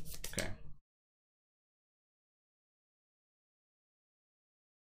 Mm-hmm. Okay.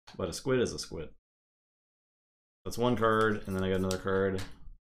 But a squid is a squid. That's 1 card, and then I got another card.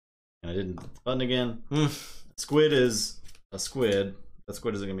 And I didn't hit the button again. Squid is a squid. That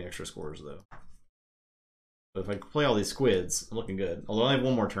squid isn't going to be extra scores, though. But if I play all these squids, I'm looking good. Although I have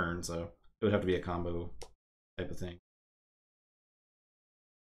 1 more turn, so it would have to be a combo type of thing.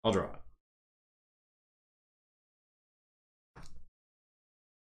 I'll draw it.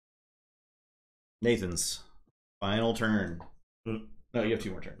 Nathan's final turn. No, you have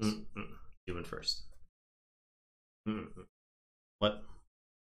 2 more turns. You went first. What?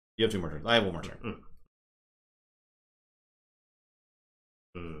 You have 2 more turns. I have 1 more turn.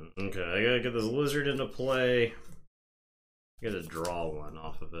 Okay, I gotta get this lizard into play. I gotta draw 1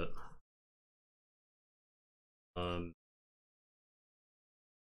 off of it.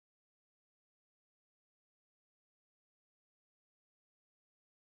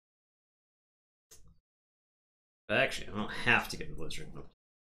 Actually, I don't have to get the lizard into play.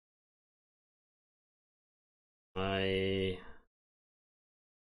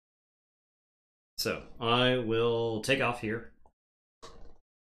 So I will take off here.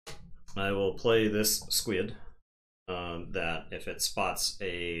 I will play this squid. That if it spots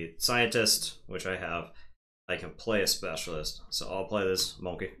a scientist, which I have, I can play a specialist. So I'll play this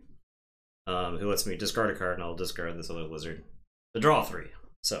monkey, who lets me discard a card, and I'll discard this other lizard to draw 3.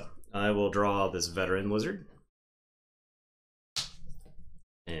 So I will draw this veteran lizard.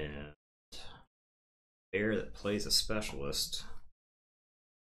 And bear that plays a specialist.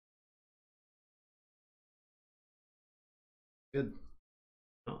 Good.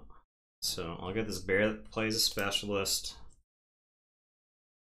 Oh. So I'll get this bear that plays a specialist.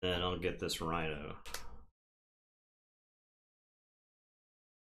 Then I'll get this rhino.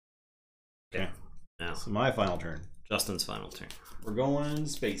 Okay. Now, so my final turn. Justin's final turn. We're going into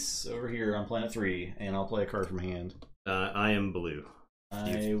space over here on planet 3, and I'll play a card from hand. I am blue.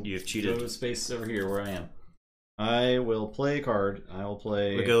 You've cheated. Go to space over here where I am. I will play a card. I will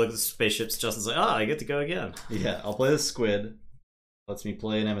play. We go look at the spaceships. Justin's like, I get to go again. Yeah, I'll play this squid. Lets me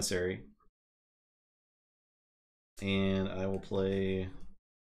play an emissary. And I will play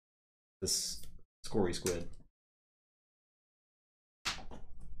this Scory squid.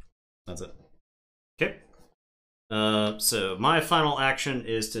 That's it. Okay. So my final action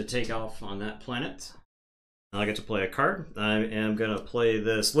is to take off on that planet. I get to play a card. I am going to play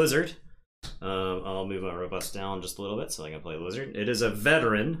this lizard. I'll move my robots down just a little bit so I can play the lizard. It is a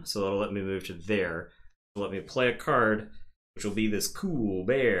veteran, so that'll let me move to there. It'll let me play a card, which will be this cool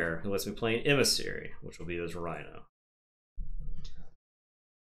bear. It lets me play an emissary, which will be this rhino.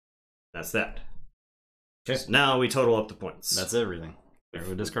 That's that. Okay. So now we total up the points. That's everything. There,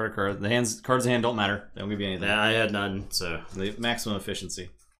 we discard a card. Cards in hand don't matter. They don't give you anything. Yeah, I had none, so the maximum efficiency.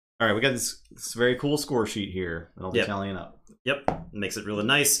 All right, we got this very cool score sheet here that I'll be tallying up. Yep, makes it really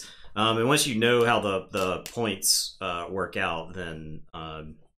nice. And once you know how the points work out, then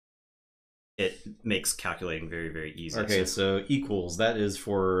it makes calculating very, very easy. Okay, so equals, that is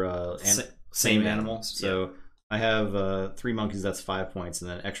for same animal. So I have 3 monkeys, that's 5 points,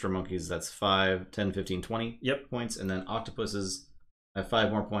 and then extra monkeys, that's 5, 10, 15, 20 points, and then octopuses, I have 5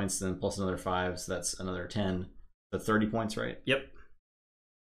 more points, then plus another 5, so that's another 10. So 30 points, right? Yep.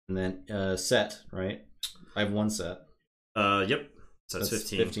 And then set, right? I have 1 set. Yep. So that's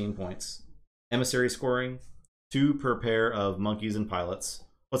 15. 15 points. Emissary scoring, 2 per pair of monkeys and pilots.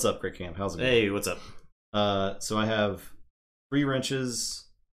 What's up, Great Camp? How's it going? Hey, what's up? So I have 3 wrenches,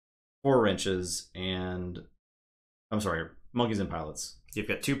 4 wrenches, and I'm sorry, monkeys and pilots. You've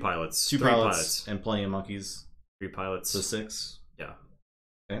got 2 pilots. 2 pilots, and plenty of monkeys. 3 pilots. So 6. Yeah.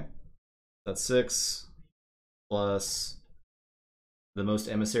 Okay. That's 6 plus the most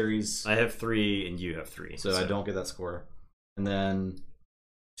emissaries. I have 3 and you have 3. So I don't get that score. And then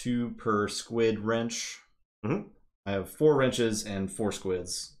 2 per squid wrench. Mm-hmm. I have 4 wrenches and 4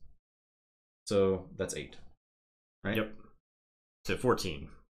 squids. So that's 8. Right? Yep. So 14.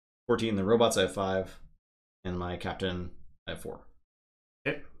 14. The robots I have 5. And my captain I have 4.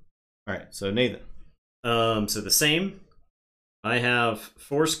 Okay. Alright, so Nathan. So the same. I have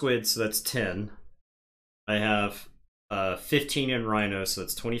 4 squids, so that's 10. I have 15 in rhino, so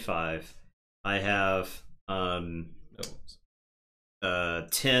that's 25. I have 10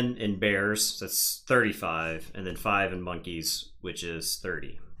 in bears, so that's 35, and then 5 in monkeys, which is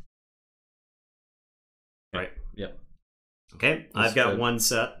 30. Right? Yep. Okay, I've got 1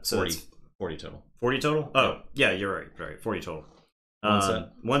 set, so 40. that's 40 total. 40 total? Oh, yeah, you're right. Right, 40 total. 1 set.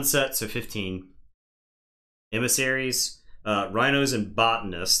 1 set, so 15. Emissaries, rhinos and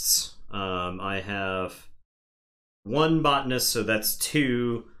botanists. I have 1 botanist, so that's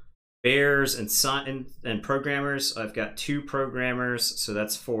 2. Bears and programmers, I've got 2 programmers, so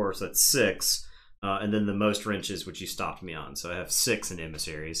that's 4, so that's 6. And then the most wrenches, which you stopped me on, so I have 6 in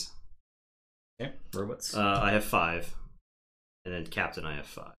emissaries. Okay, robots. I have 5. And then captain, I have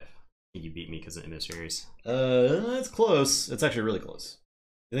 5. You beat me because of emissaries. It's close. It's actually really close.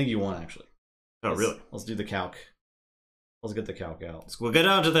 I think you won, actually. Oh, really? Let's do the calc. Let's get the calc out. We'll go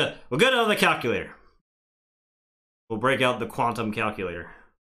down to the calculator. We'll break out the quantum calculator.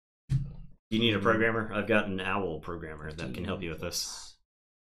 You need a programmer? I've got an owl programmer that can help you with this.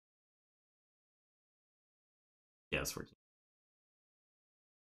 Yeah, it's 14.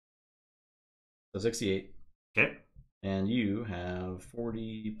 So 68. Okay. And you have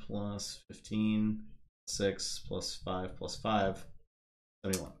 40 plus 15, 6 plus 5 plus 5,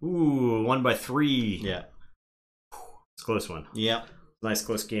 71. Ooh, 1 by 3. Yeah. It's a close one. Yeah. Nice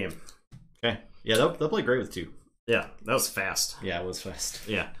close game. Okay. Yeah, they'll play great with 2. Yeah, that was fast. Yeah, it was fast.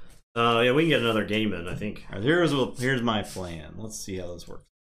 Yeah. Yeah, we can get another game in, I think. All right, here's my plan. Let's see how this works.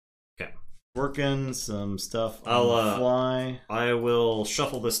 Okay. working some stuff on I'll the fly. I will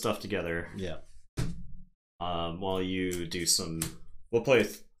shuffle this stuff together. Yeah. While you do some, we'll play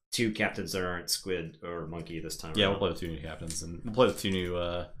with 2 captains that aren't squid or monkey this time. Yeah, around. we'll play with 2 new captains, and we'll play with 2 new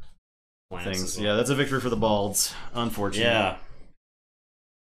Planets things. as well. Yeah, that's a victory for the Balds. Unfortunately. Yeah.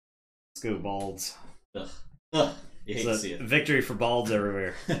 Let's go Balds. Ugh. You It's hate a to see it. victory for Balds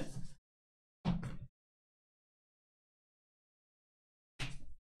everywhere.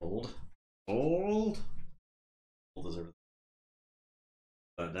 Old. Old. Old is everything.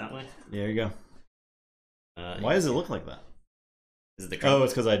 That way. There you go. Uh, Why does it look like that? Is it the creme? Oh,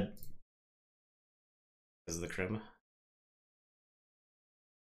 it's because I. Is it the creme?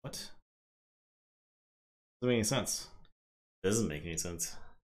 What? Doesn't make any sense. Doesn't make any sense.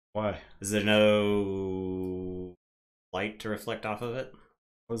 Why? Is there no light to reflect off of it?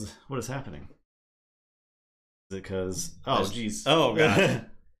 What is happening? Is it because? Oh, jeez. Oh god. Is it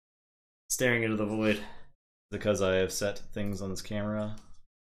Staring into the void. because I have set things on this camera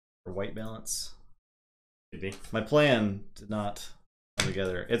for white balance? Could be. My plan did not come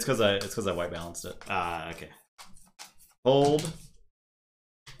together. It's because I white balanced it. Ah, okay. Hold.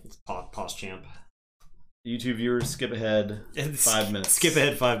 It's pause champ. YouTube viewers, skip ahead 5 minutes. Skip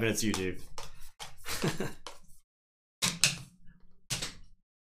ahead 5 minutes, YouTube.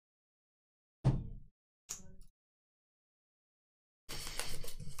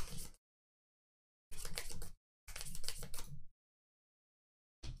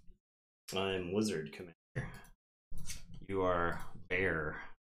 I'm Wizard Commander. You are Bear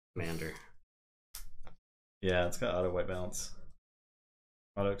Commander. Yeah, it's got auto white balance.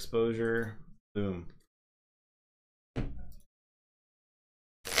 Auto exposure. Boom.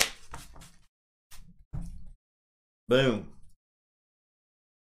 Boom.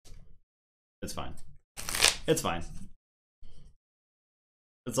 It's fine. It's fine.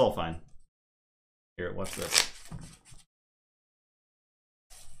 It's all fine. Here, watch this.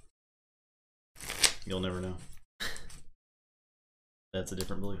 You'll never know. That's a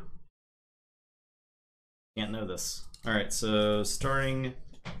different blue. Can't know this. Alright, so starting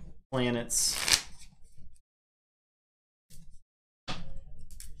planets.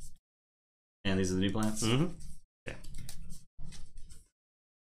 And these are the new planets? Mm-hmm. Okay.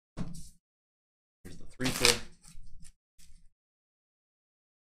 Here's the 3 for.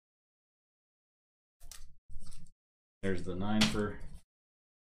 There's the 9 for.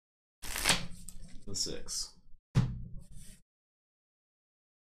 The 6.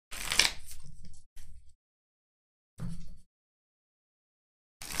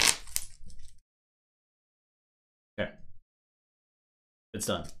 Okay. It's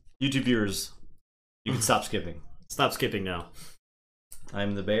done. YouTube viewers, you can stop skipping. Stop skipping now.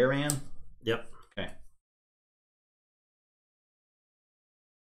 I'm the Bear Man. Yep. Okay.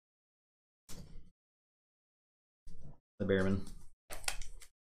 The Bearman.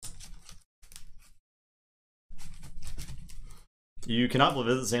 You cannot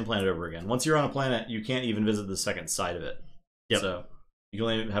visit the same planet over again. Once you're on a planet, you can't even visit the second side of it. Yep. So you can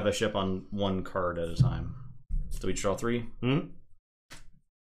only have a ship on 1 card at a time. So we draw 3. Hmm.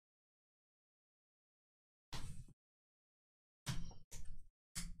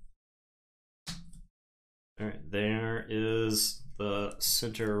 All right, there is the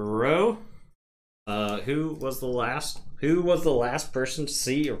center row. Who was the last person to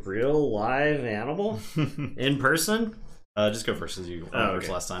see a real live animal in person? Just go first as you went first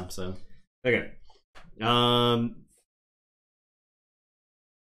okay. last time. So Okay.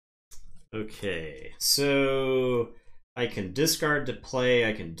 Okay. So I can discard to play.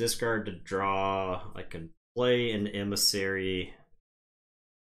 I can discard to draw. I can play an emissary.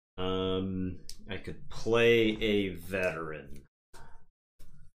 I could play a veteran.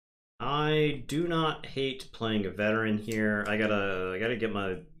 I do not hate playing a veteran here. I gotta get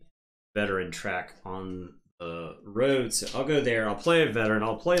my veteran track on the road, so I'll go there. I'll play a veteran.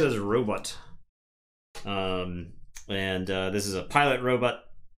 I'll play this robot. This is a pilot robot,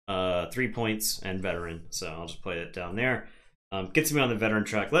 3 points and veteran. So I'll just play it down there. Gets me on the veteran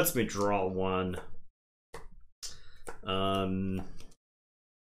track. Lets me draw 1.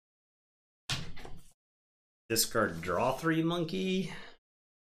 Discard, draw 3 monkey.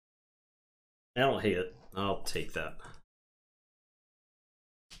 I don't hate it. I'll take that.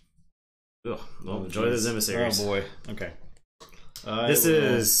 Ugh, well, enjoy those emissaries. Oh boy. Okay. This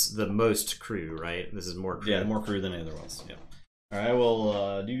is the most crew, right? This is more crew. Yeah, more crew than any other ones. Yeah. Alright, I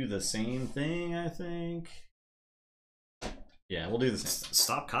will do the same thing, I think. Yeah, we'll do this.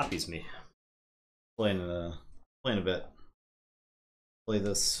 Stop copies me. Playing a vet. Play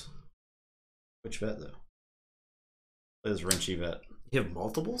this. Which vet though? Play this wrenchy vet. You have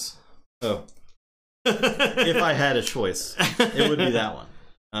multiples? Oh. If I had a choice, it would be that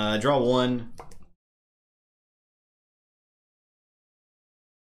one. Draw one.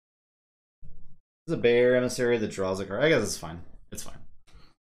 It's a bear emissary that draws a card. I guess it's fine. It's fine.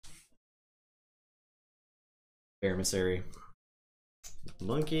 Bear emissary.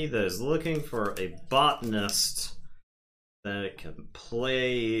 Monkey that is looking for a botanist that can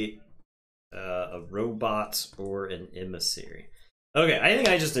play a robot or an emissary. Okay, I think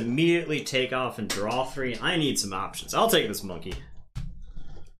I just immediately take off and draw 3. I need some options. I'll take this monkey.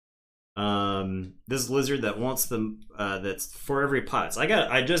 This lizard that wants them. That's for every pilot. So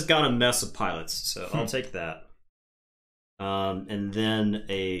I just got a mess of pilots, so I'll take that. And then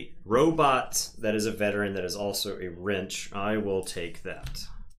a robot that is a veteran that is also a wrench. I will take that.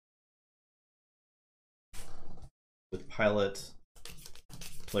 With pilot,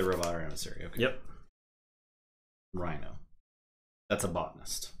 play robot or emissary. Okay. Yep. Rhino. That's a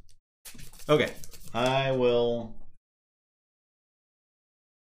botanist. Okay. I will.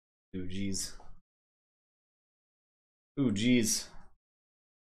 Ooh, geez. Ooh, geez.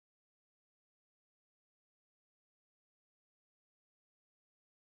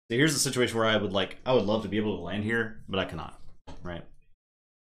 So here's the situation where I would love to be able to land here, but I cannot. Right.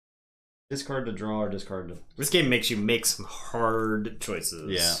 Discard to draw or discard to. This game makes you make some hard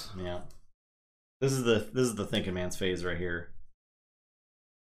choices. Yeah, yeah. This is the thinking man's phase right here.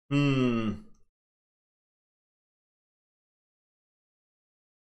 I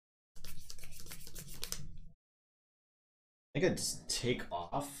think I'd just take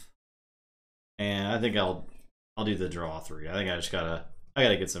off, and I think I'll do the draw 3. I think I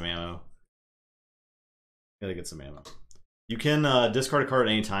gotta get some ammo. Gotta get some ammo. You can discard a card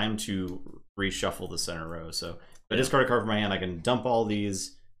at any time to reshuffle the center row. So if I discard a card from my hand, I can dump all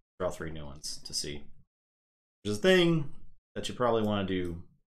these, draw 3 new ones to see. Which is a thing that you probably want to do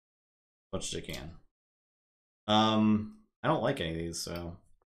as much as you can. I don't like any of these, so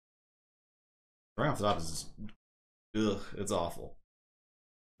right off the top is just, ugh, it's awful.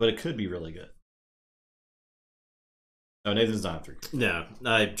 But it could be really good. Oh, Nathan's not 3. No,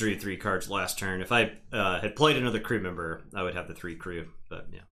 I drew 3 cards last turn. If I had played another crew member, I would have the 3 crew. But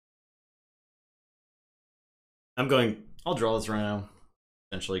yeah, I'll draw this Rhino.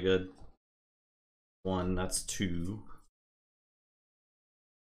 Potentially good. 1. That's 2.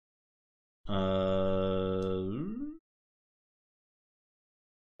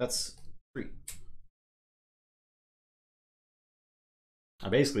 That's 3. I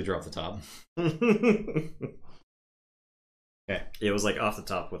basically draw off the top. Okay. It was like off the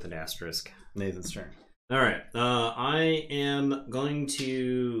top with an asterisk. Nathan's turn. All right. I am going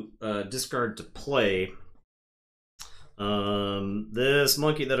to discard to play this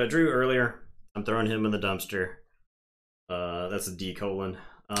monkey that I drew earlier. I'm throwing him in the dumpster. That's a D colon.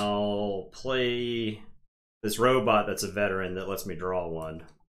 I'll play this robot that's a veteran that lets me draw 1.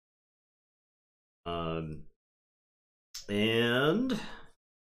 And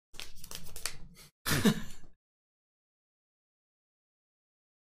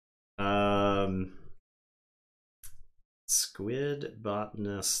Squid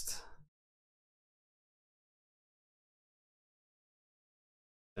Botanist.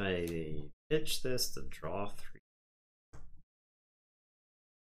 I pitch this to draw 3.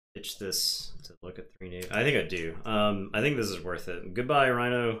 Pitch this to look at 3 new. I think I do. I think this is worth it. Goodbye,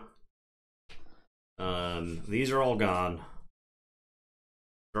 Rhino. These are all gone.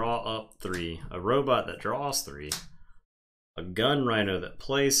 Draw up 3. A robot that draws 3. A gun Rhino that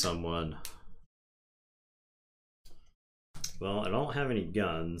plays someone. Well, I don't have any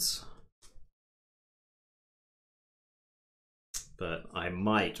guns. But I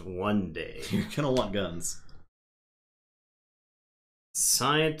might one day. You're gonna want guns.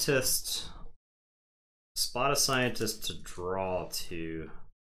 Scientist. Spot a scientist to draw 2.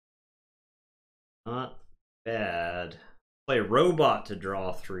 Not bad. Play robot to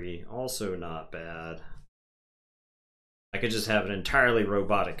draw 3. Also not bad. I could just have an entirely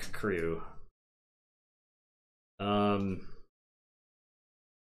robotic crew.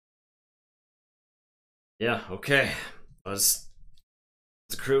 Yeah, okay. Let's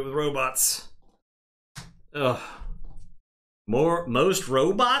a crew with robots. Ugh. Most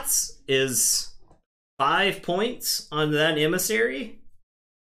robots is 5 points on that emissary.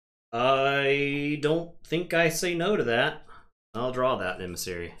 I don't think I say no to that. I'll draw that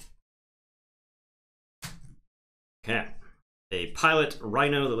emissary. Okay. A pilot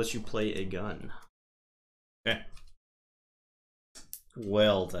Rhino that lets you play a gun. Okay.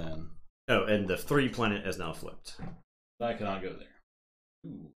 Well then. Oh, and the 3 planet is now flipped. I cannot go there.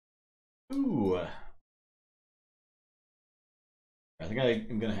 Ooh. Ooh. I think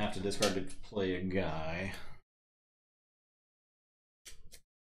I'm gonna have to discard to play a guy.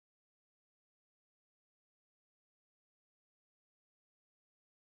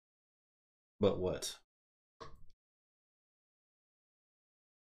 But what?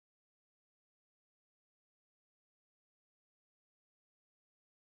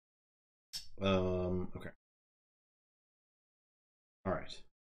 Okay. All right.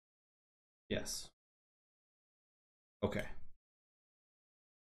 Yes. Okay.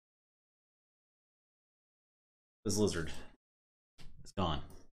 This lizard is gone.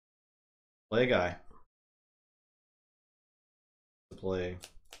 Play a guy. To play.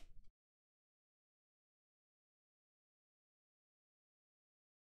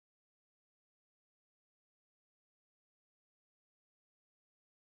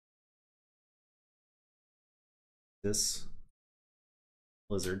 This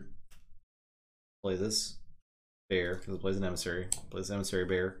lizard. Play this bear because it plays an emissary. Plays an emissary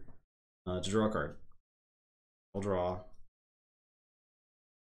bear to draw a card. I'll draw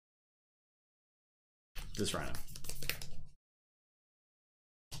this rhino.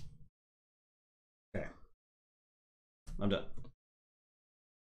 Okay, I'm done.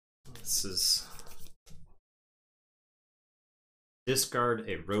 This is discard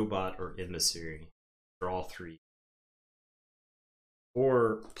a robot or emissary. Draw 3.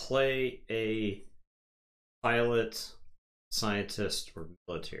 Or play a pilot, scientist, or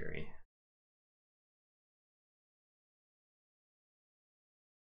military.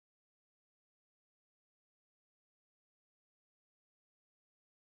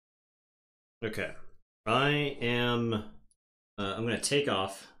 Okay, I am. I'm going to take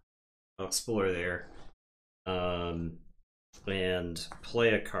off. I'll explore there, and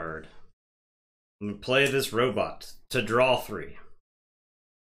play a card. I'm going to play this robot to draw 3.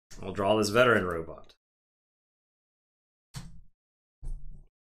 I'll draw this veteran robot.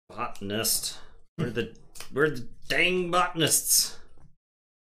 Botanist. Where the dang botanists?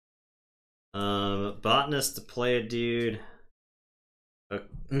 Botanist to play a dude.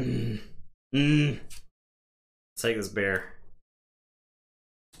 Take this bear.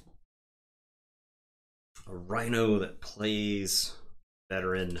 A rhino that plays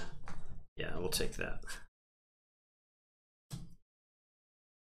veteran. Yeah, we'll take that.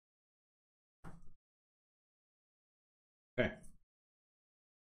 Okay.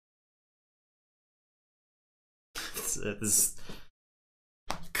 This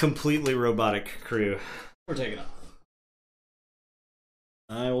completely robotic crew. We're taking off.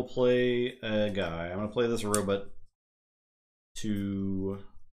 I will play a guy. I'm gonna play this robot to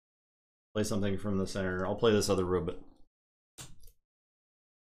play something from the center. I'll play this other robot.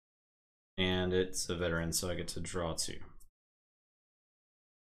 And it's a veteran, so I get to draw 2.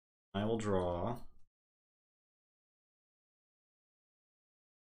 I will draw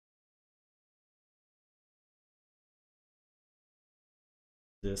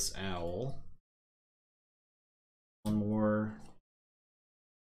this owl. One more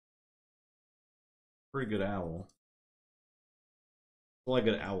pretty good owl. A lot of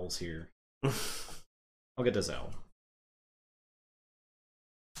good owls here. I'll get this owl.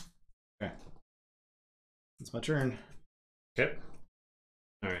 Okay. It's my turn. Okay.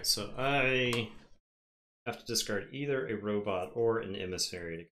 Alright, so I have to discard either a robot or an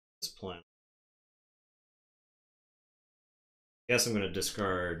emissary to get this plan. I guess I'm going to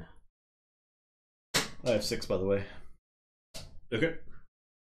discard. I have 6, by the way. Okay.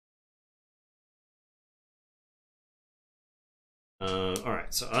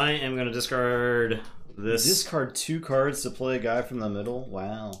 Alright, so I am going to discard this. Discard 2 cards to play a guy from the middle?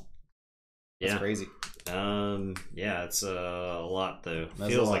 Wow. That's crazy. Yeah, it's a lot, though.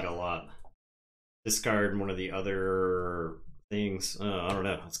 That's Feels a lot. like a lot. Discard one of the other things. I don't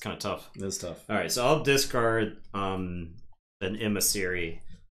know. It's kind of tough. It's tough. Alright, so I'll discard an emissary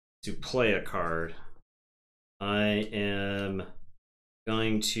to play a card. I am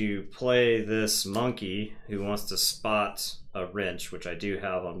going to play this monkey who wants to spot a wrench, which I do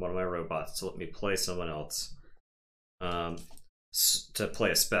have on one of my robots, to let me play someone else. To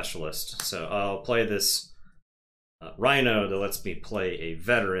play a specialist. So I'll play this rhino that lets me play a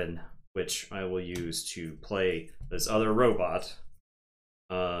veteran, which I will use to play this other robot,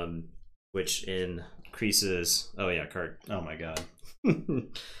 which increases. Oh yeah, card. Oh my god.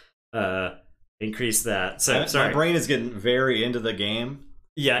 Increase that. So sorry, my brain is getting very into the game.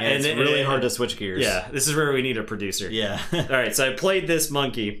 Yeah, and it's really hard to switch gears. Yeah, this is where we need a producer. Yeah. All right, so I played this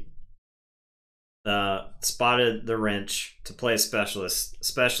monkey. Spotted the wrench to play a specialist.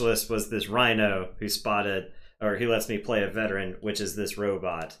 Specialist was this rhino who spotted, or he lets me play a veteran, which is this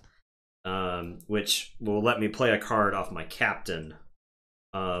robot, which will let me play a card off my captain.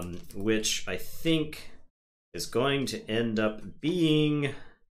 which I think is going to end up being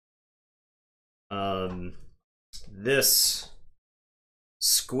this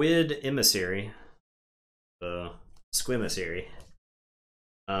Squid Emissary, the Squimissary,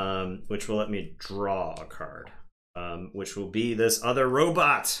 which will let me draw a card, which will be this other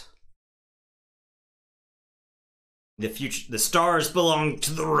robot. The stars belong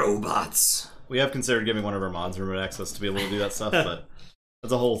to the robots. We have considered giving one of our mods remote access to be able to do that stuff, but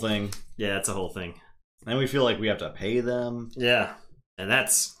that's a whole thing. Yeah, it's a whole thing. And we feel like we have to pay them. Yeah, and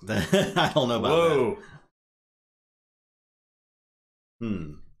that's... I don't know about Whoa. that.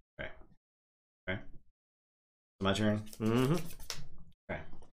 Okay. Okay. My turn? Mm-hmm. Okay.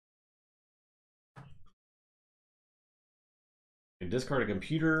 You can discard a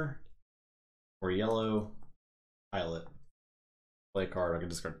computer or yellow pilot. Play a card. I can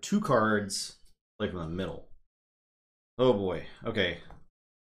discard 2 cards. Play from the middle. Oh boy. Okay.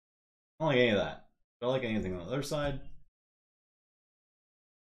 I don't like any of that. Do I like anything on the other side?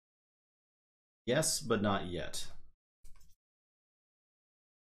 Yes, but not yet.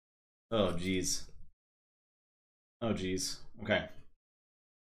 Oh geez. Oh geez. Okay.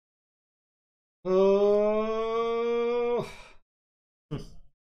 Oh.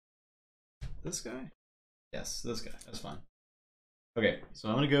 This guy? Yes, this guy. That's fine. Okay, so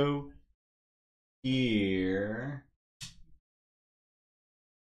I'm gonna go here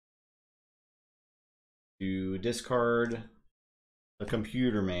to discard the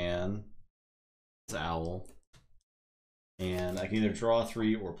computer man. It's owl. And I can either draw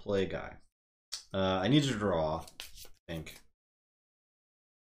 3 or play guy. I need to draw, I think.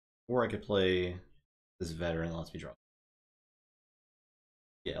 Or I could play this veteran that lets me draw.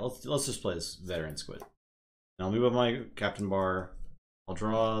 Yeah, let's just play this veteran squid. And I'll move up my captain bar. I'll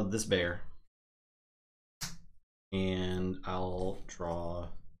draw this bear. And I'll draw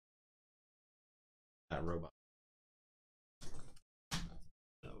that robot.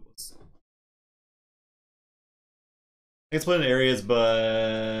 I can split in areas,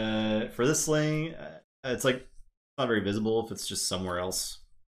 but for this slaying, it's like not very visible if it's just somewhere else.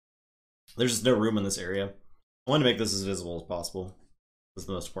 There's just no room in this area. I want to make this as visible as possible. That's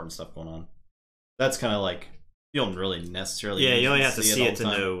the most important stuff going on. That's kind of like, you don't really necessarily. Yeah, you only have to see it to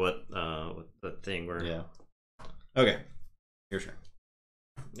time. know what the thing were. Yeah. Okay. Your turn.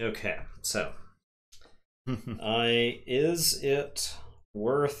 Okay, so is it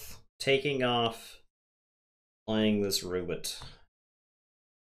worth taking off playing this robot?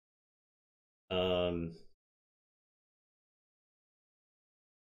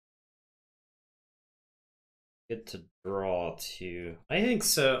 Get to draw 2. I think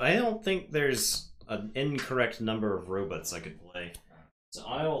so. I don't think there's an incorrect number of robots I could play. So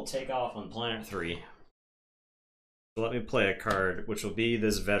I will take off on planet 3. So let me play a card, which will be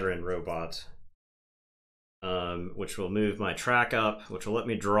this veteran robot. Which will move my track up, which will let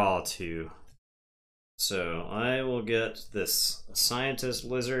me draw 2. So I will get this scientist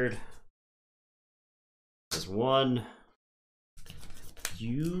lizard as 1.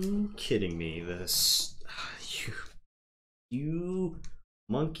 You kidding me? This you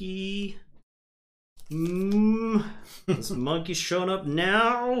monkey. This monkey's showing up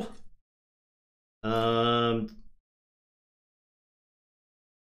now. I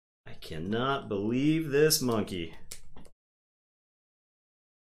cannot believe this monkey.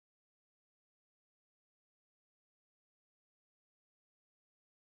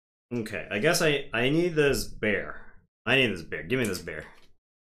 Okay, I guess I need this bear. I need this bear. Give me this bear.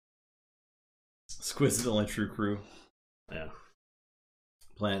 Squid's the only true crew. Yeah.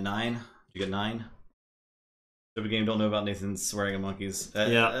 Planet 9. Did you get 9? Stupid game. Don't know about Nathan swearing at monkeys.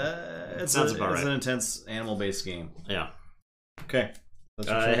 It sounds about right. It's an intense animal-based game. Yeah. Okay.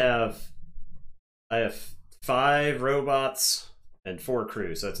 I have 5 robots and 4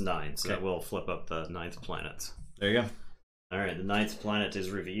 crews, so that's 9. So that will flip up the 9th planet. There you go. All right, the 9th planet is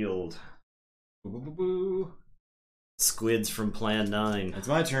revealed. Boo, boo, boo, boo. Squids from Plan 9. It's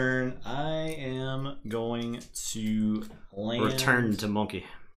my turn. I am going to land. Return to monkey.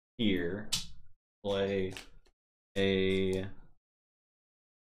 Here. Play a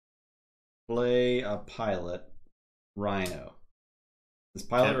pilot rhino. This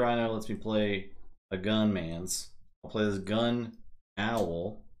pilot rhino lets me play a gunman's. I'll play this gun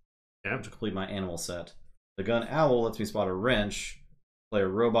owl to complete my animal set. The gun owl lets me spot a wrench, play a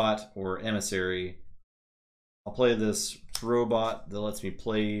robot or emissary. I'll play this robot that lets me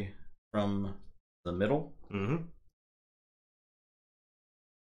play from the middle.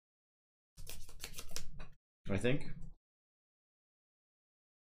 I think.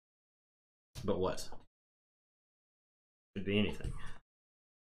 But what? Could be anything.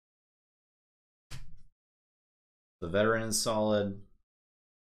 The veteran is solid.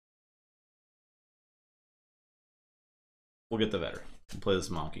 We'll get the veteran. We'll play this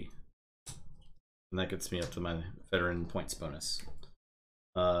monkey. And that gets me up to my veteran points bonus.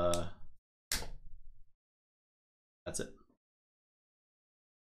 That's it.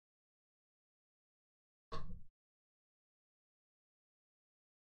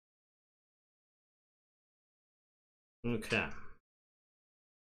 Okay.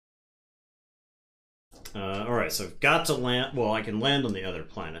 Alright, so I've got to land. Well, I can land on the other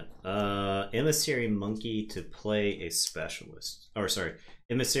planet. Emissary monkey to play a specialist. Or, sorry,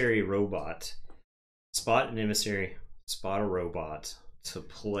 emissary robot. Spot an emissary, spot a robot to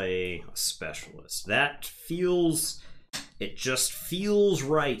play a specialist. That feels. It just feels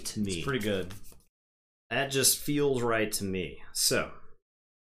right to me. It's pretty good. That just feels right to me. So.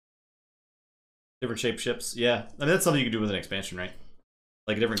 Different shaped ships, yeah. I mean, that's something you can do with an expansion, right?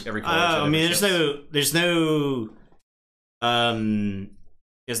 Like every color. I mean, there's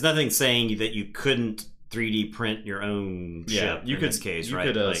nothing saying that you couldn't 3D print your own ship. You in could, this case, you right?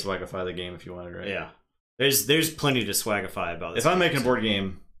 could like, swagify the game if you wanted, right? Yeah, there's plenty to swagify about this. If I'm making a board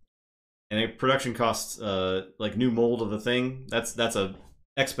game and a production costs like new mold of the thing, that's a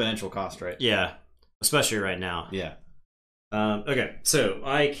exponential cost, right? Yeah, especially right now. Yeah. Okay, so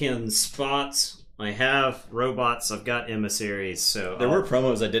I can spot. I have robots. I've got emissaries. So there were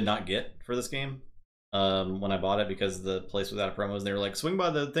promos I did not get for this game when I bought it because the place was out of promos. And they were like, swing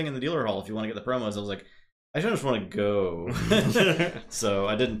by the thing in the dealer hall if you want to get the promos. I was like, I just want to go. So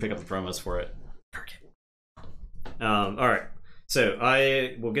I didn't pick up the promos for it. All right. So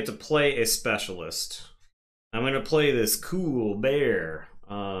I will get to play a specialist. I'm going to play this cool bear.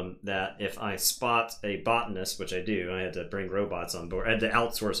 That if I spot a botanist, which I do, I had to bring robots on board. I had to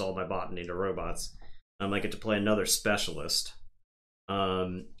outsource all my botany to robots. I get to play another specialist,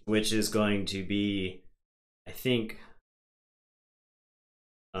 which is going to be, I think,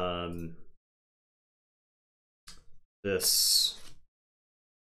 this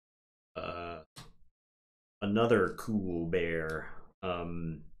another cool bear.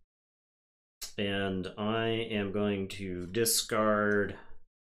 And I am going to discard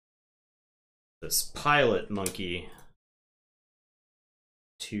this pilot monkey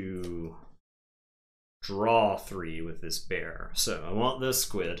to draw 3 with this bear. So I want this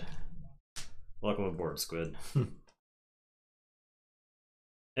squid. Welcome aboard, squid.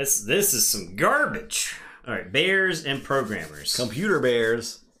 This is some garbage. All right, bears and programmers. Computer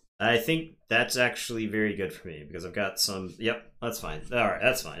bears. I think that's actually very good for me because I've got some. Yep, that's fine. All right,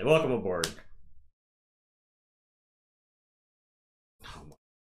 that's fine. Welcome aboard.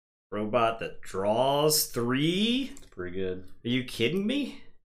 Robot that draws 3? It's pretty good. Are you kidding me?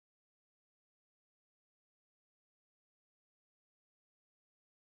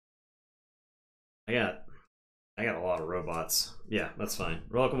 I got a lot of robots. Yeah, that's fine.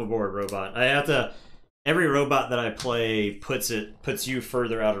 Welcome aboard, robot. I have to. Every robot that I play puts you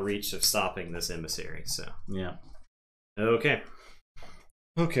further out of reach of stopping this emissary. So yeah. Okay.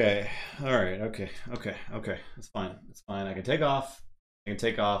 Okay. All right. Okay. It's fine. I can take off.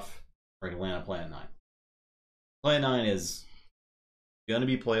 Or I can land on Planet 9. Planet 9 is gonna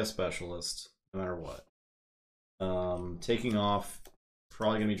be play a specialist no matter what. Taking off,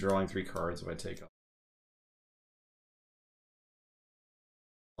 probably gonna be drawing 3 cards if I take off.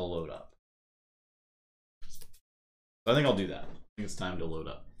 I'll load up. So I think I'll do that. I think it's time to load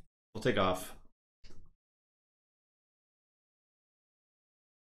up. We'll take off.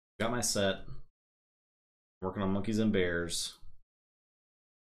 Got my set. Working on monkeys and bears.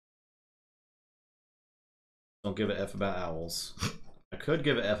 Don't give a F about owls. I could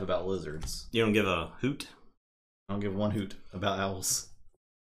give a F about lizards. You don't give a hoot? I don't give one hoot about owls.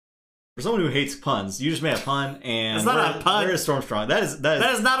 For someone who hates puns, you just made a pun, and that's not a pun. Where is Stormstrong? That is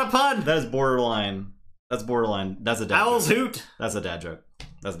not a pun. That is borderline. That's borderline. That's a dad owls joke. Hoot. That's a dad joke.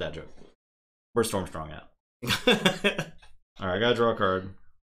 That's a dad joke. Where's Stormstrong at? All right, I gotta draw a card.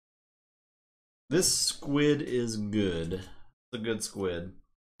 This squid is good. It's a good squid.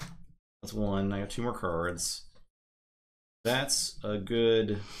 That's 1. I got 2 more cards. That's a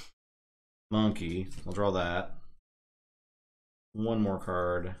good monkey. I'll draw that. 1 more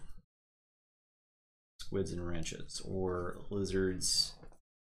card. Squids and wrenches, or lizards.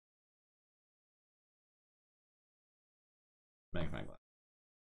 Magnifying glass.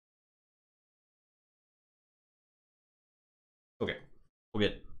 Okay, we'll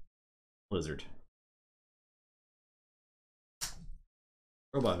get lizard.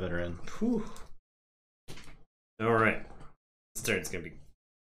 Robot veteran. Whew. All right. This turn's gonna be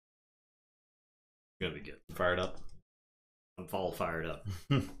good. Fired up. I'm all fired up.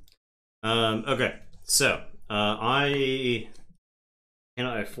 Okay, so I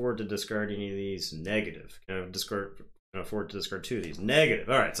cannot afford to discard any of these. Negative. Can I afford to discard 2 of these? Negative.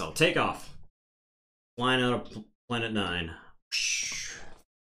 All right, so I'll take off. Flying out of Planet 9.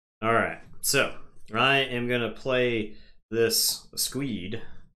 All right, so I am gonna play this squeed.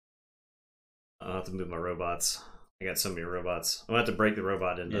 I'll have to move my robots. I got so many robots. I'm gonna have to break the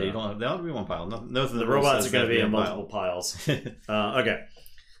robot into. Yeah, you don't have. They ought to be one pile. No, the robots are gonna be in multiple piles. Okay.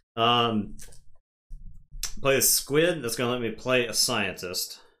 Play this squid. That's gonna let me play a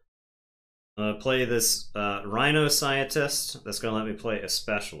scientist. Play this rhino scientist. That's gonna let me play a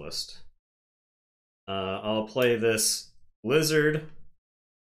specialist. I'll play this lizard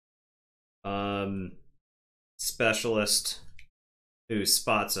specialist who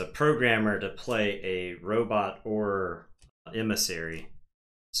spots a programmer to play a robot or emissary.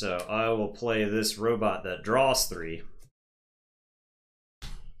 So I will play this robot that draws 3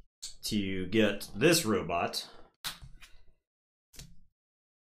 to get this robot.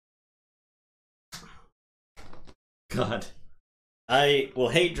 God. I will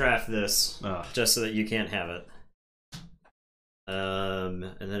hate draft this just so that you can't have it. And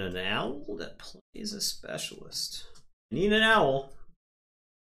then an owl that plays a specialist. I need an owl.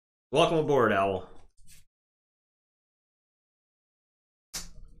 Welcome aboard, owl.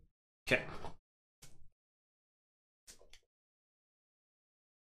 Okay.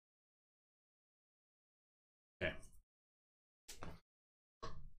 Okay. I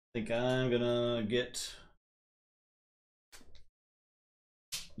think I'm gonna get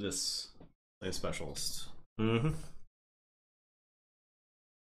this play a specialist. Mm-hmm.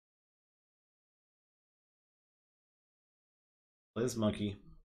 Play this monkey.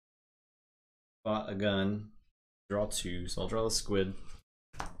 Bought a gun. Draw 2, so I'll draw the squid.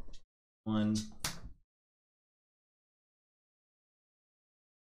 1.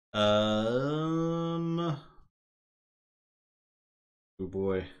 Oh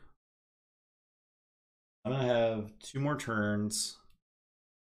boy. I'm gonna have 2 more turns.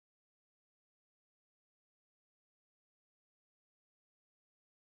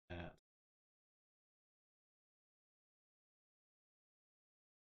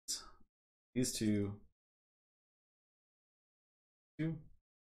 These two. I'm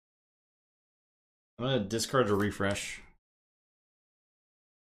gonna discard a refresh.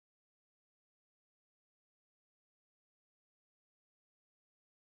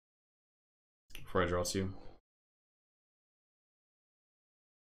 Before I draw 2.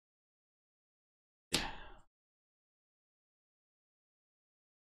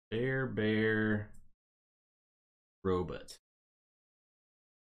 Bear, robot.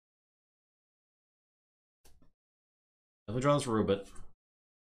 Let me draw this robot.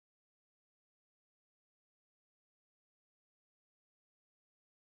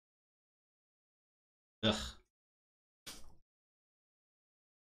 Ugh.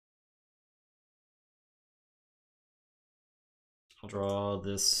 I'll draw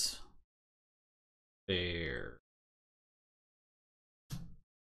this bear.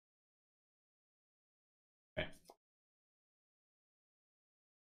 Okay.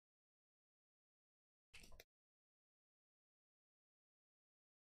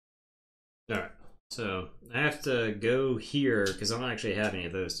 Alright, so I have to go here because I don't actually have any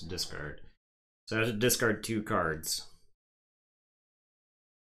of those to discard. So I have to discard 2 cards.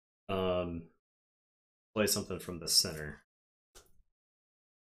 Play something from the center.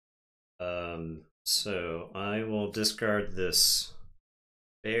 So I will discard this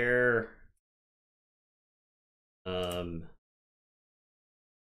bear.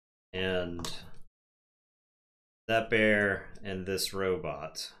 And that bear and this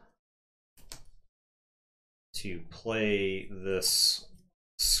robot to play this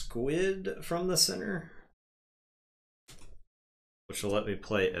squid from the center, which will let me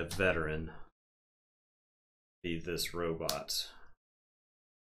play a veteran. Be this robot.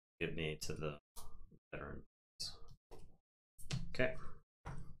 Get me to the veteran. Okay.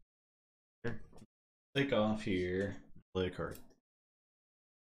 Here. Take off here. Play a card.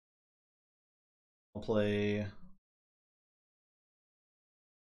 I'll play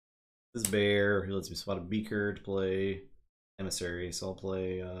this bear who lets me spot a beaker to play emissary, so I'll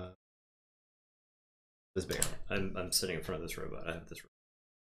play this bear. I'm sitting in front of this robot. I have this robot.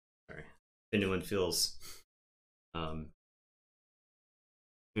 Sorry. If anyone feels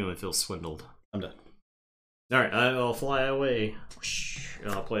swindled. I'm done. Alright, I'll fly away.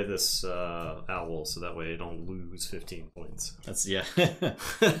 And I'll play this owl so that way I don't lose 15 points. That's yeah.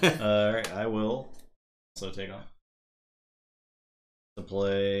 Alright, I will also take off. To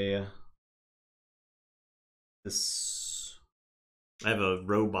play this. I have a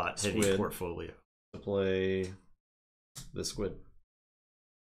robot heavy squid. portfolio. To play this squid.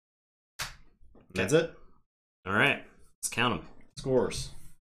 That's it. All right, let's count them. Scores.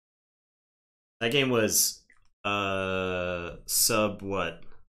 That game was sub what?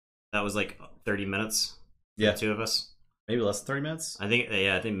 That was like 30 minutes. Yeah, the two of us. Maybe less than 30 minutes. I think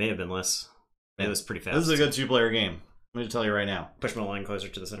it may have been less. Yeah. It was pretty fast. This is a good 2-player game. Let me tell you right now. Push my line closer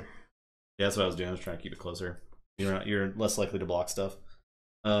to the center. Yeah, that's what I was doing. I was trying to keep it closer. You're less likely to block stuff.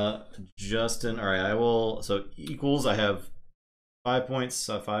 Justin, all right, I will. So equals, I have 5 points,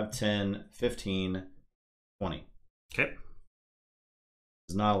 5, 10, 15, 20. Okay.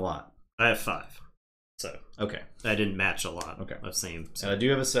 It's not a lot. I have 5. So okay, I didn't match a lot. Okay. Of same. So I do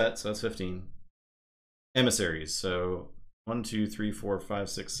have a set, so that's 15. Emissaries, so 1, 2, 3, 4, 5,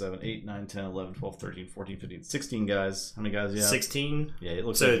 6, 7, 8, 9, 10, 11, 12, 13, 14, 15, 16 guys. How many guys do you have? 16? Yeah, it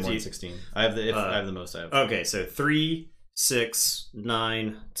looks So like more than 16. I have I have the most I have. Okay, so 3, 6,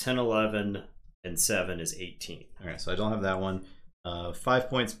 9, 10, 11, and 7 is 18. All right, so I don't have that one. 5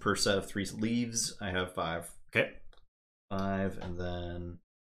 points per set of 3 leaves. I have 5. Okay. 5, and then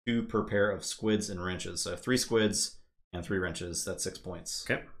 2 per pair of squids and wrenches. So I have 3 squids and 3 wrenches. That's 6 points.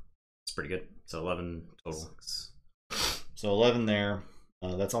 Okay. That's pretty good. So 11 total. 6. So 11 there.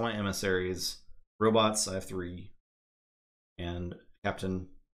 That's all my emissaries. Robots, I have 3. And Captain,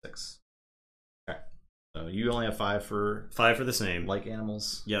 6. Okay. So you only have 5 for... 5 for the same. Like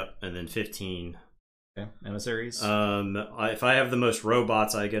animals. Yep, and then 15. Okay, emissaries. If I have the most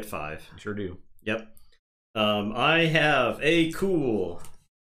robots, I get 5. I sure do. Yep. I have a cool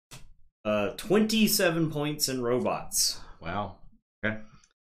 27 points in robots. Wow. Okay.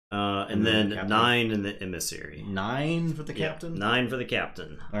 And then the 9 in the emissary. 9 for the captain? 9 for the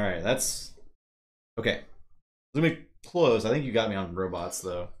captain. All right, that's... Okay. Let me close. I think you got me on robots,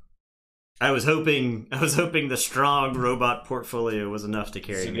 though. I was hoping the strong robot portfolio was enough to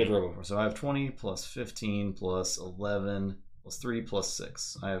carry me. It's a good robot. So I have 20 plus 15 plus 11 plus 3 plus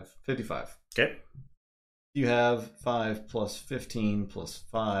 6. I have 55. Okay. You have 5 plus 15 plus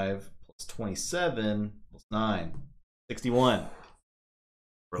 5 plus 27 plus 9. 61.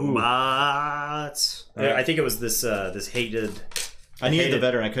 Robots. Right. I think it was this hated. I needed the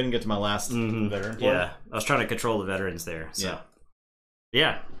veteran. I couldn't get to my last veteran play. Yeah, I was trying to control the veterans there. So.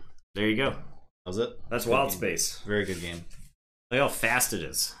 Yeah. There you go. That was it. That's Good Wild game. Space. Very good game. Look how fast it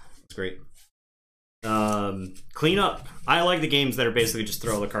is. It's great. Clean up. I like the games that are basically just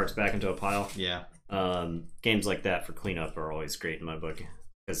throw all the cards back into a pile. Yeah. Games like that for cleanup are always great in my book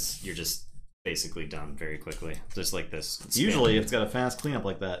because you're just basically done very quickly, just like this. Usually, if it's got a fast cleanup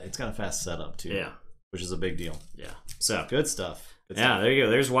like that, it's got a fast setup too. Yeah, which is a big deal. Yeah. So good stuff. There you go.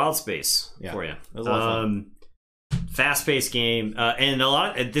 There's Wild Space for you. That was a lot of fun. Fast-paced game, and a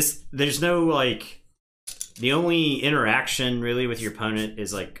lot of this. There's no like. The only interaction really with your opponent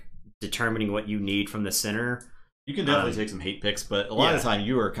is like determining what you need from the center. You can definitely take some hate picks, but a lot of the time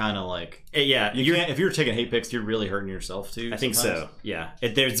you are kind of like, you can't. If you're taking hate picks, you're really hurting yourself too. I think so. Yeah,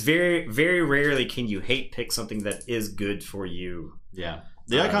 there's very, very rarely can you hate pick something that is good for you. Yeah,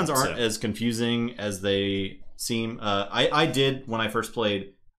 the icons aren't as confusing as they seem. I did when I first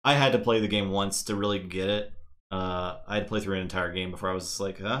played. I had to play the game once to really get it. I had to play through an entire game before I was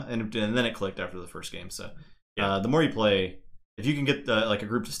like, huh? And then it clicked after the first game. So the more you play, if you can get like a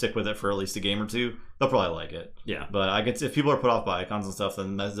group to stick with it for at least a game or two, they'll probably like it. Yeah. But I guess if people are put off by icons and stuff,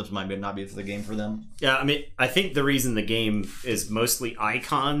 then this might not be the game for them. Yeah, I mean, I think the reason the game is mostly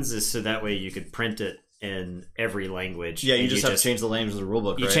icons is so that way you could print it in every language. Yeah, you just have to change the language of the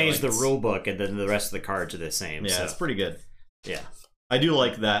rulebook. You change the rulebook, and then the rest of the cards are the same. Yeah, so. it's pretty good. Yeah. I do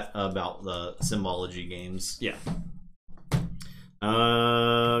like that about the symbology games. Yeah.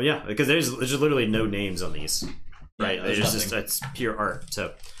 Yeah, because there's literally no names on these. Right, yeah, there's just it's pure art.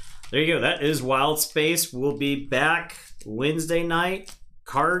 So there you go. That is Wild Space. We'll be back Wednesday night.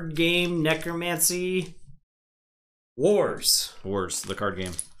 Card game, necromancy, wars. Wars, the card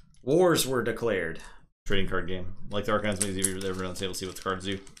game. Wars were declared. Trading card game, like the Arcanum makes you ever on the table, see what the cards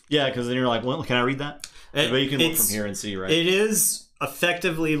do. Yeah, because then you're like, well, can I read that? But you can look from here and see, right? It is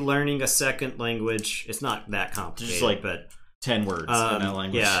effectively learning a second language. It's not that complicated, just like but 10 words in that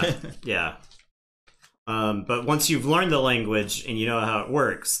language. Yeah, yeah. But once you've learned the language and you know how it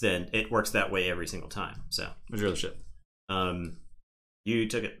works, then it works that way every single time. So, where's your other ship? You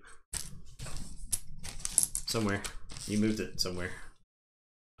took it somewhere. You moved it somewhere.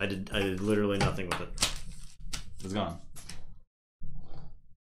 I did literally nothing with it. It's gone.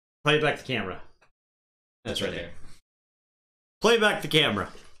 Play back the camera. That's right there. Play back the camera.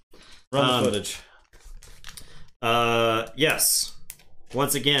 Run the footage. Yes.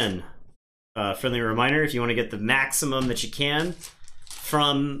 Once again, friendly reminder, if you want to get the maximum that you can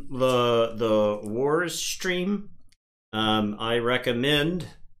from the Wars stream, I recommend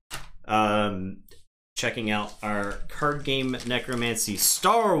checking out our card game Necromancy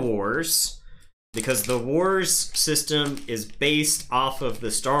Star Wars, because the Wars system is based off of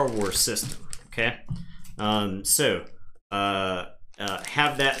the Star Wars system. Okay, so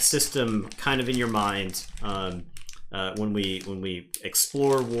have that system kind of in your mind when we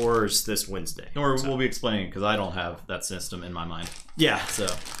explore Wars this Wednesday. Or we'll be explaining it because I don't have that system in my mind. Yeah. So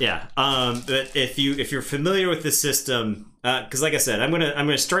yeah. But if you're familiar with the system, because like I said, I'm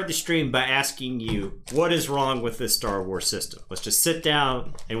gonna start the stream by asking you what is wrong with this Star Wars system. Let's just sit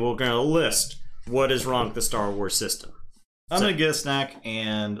down and we're gonna list what is wrong with the Star Wars system. I'm gonna get a snack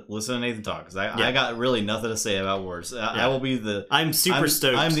and listen to Nathan talk because I got really nothing to say about Wars. I will be the. I'm super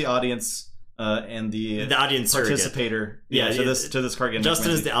stoked. I'm the audience. And the audience participator, to this card game. Justin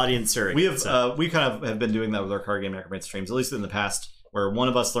is the audience surrogate. We have we kind of have been doing that with our card game Necromancy streams, at least in the past, where one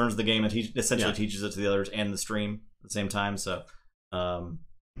of us learns the game and essentially teaches it to the others and the stream at the same time. So,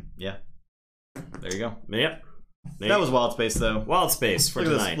 yeah, there you go. Yep. That was Wild Space, though. Wild Space for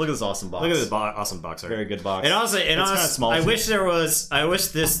tonight. Look at this awesome box. Look at this awesome box art. Very good box. And honestly, kind of small. I wish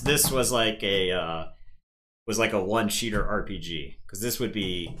this was like a one-sheeter RPG, because this would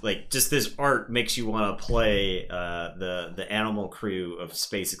be like, just this art makes you want to play the Animal Crew of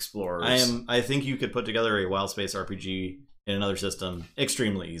Space Explorers. I think you could put together a Wild Space RPG in another system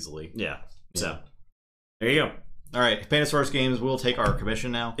extremely easily. Yeah. So there you go. All right, Pandasaurus Games will take our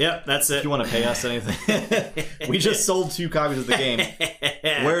commission now. Yep, that's it. If you want to pay us anything, we just sold 2 copies of the game.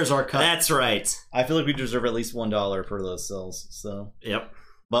 Where's our cut? That's right. I feel like we deserve at least $1 for those sales. So yep.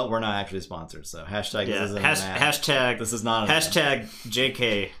 But we're not actually sponsored, so hashtag this isn't an ad. Hashtag this is not an hashtag ad.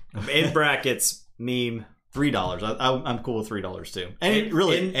 JK in brackets meme $3. I'm cool with $3 too.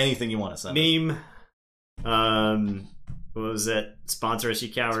 Anything you want to send. Meme. What was it? Sponsor us,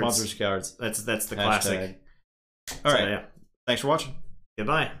 you cowards. Sponsor us, you cowards. That's the hashtag. classic. All right. So, yeah. Thanks for watching.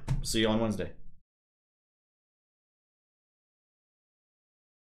 Goodbye. See you on Wednesday.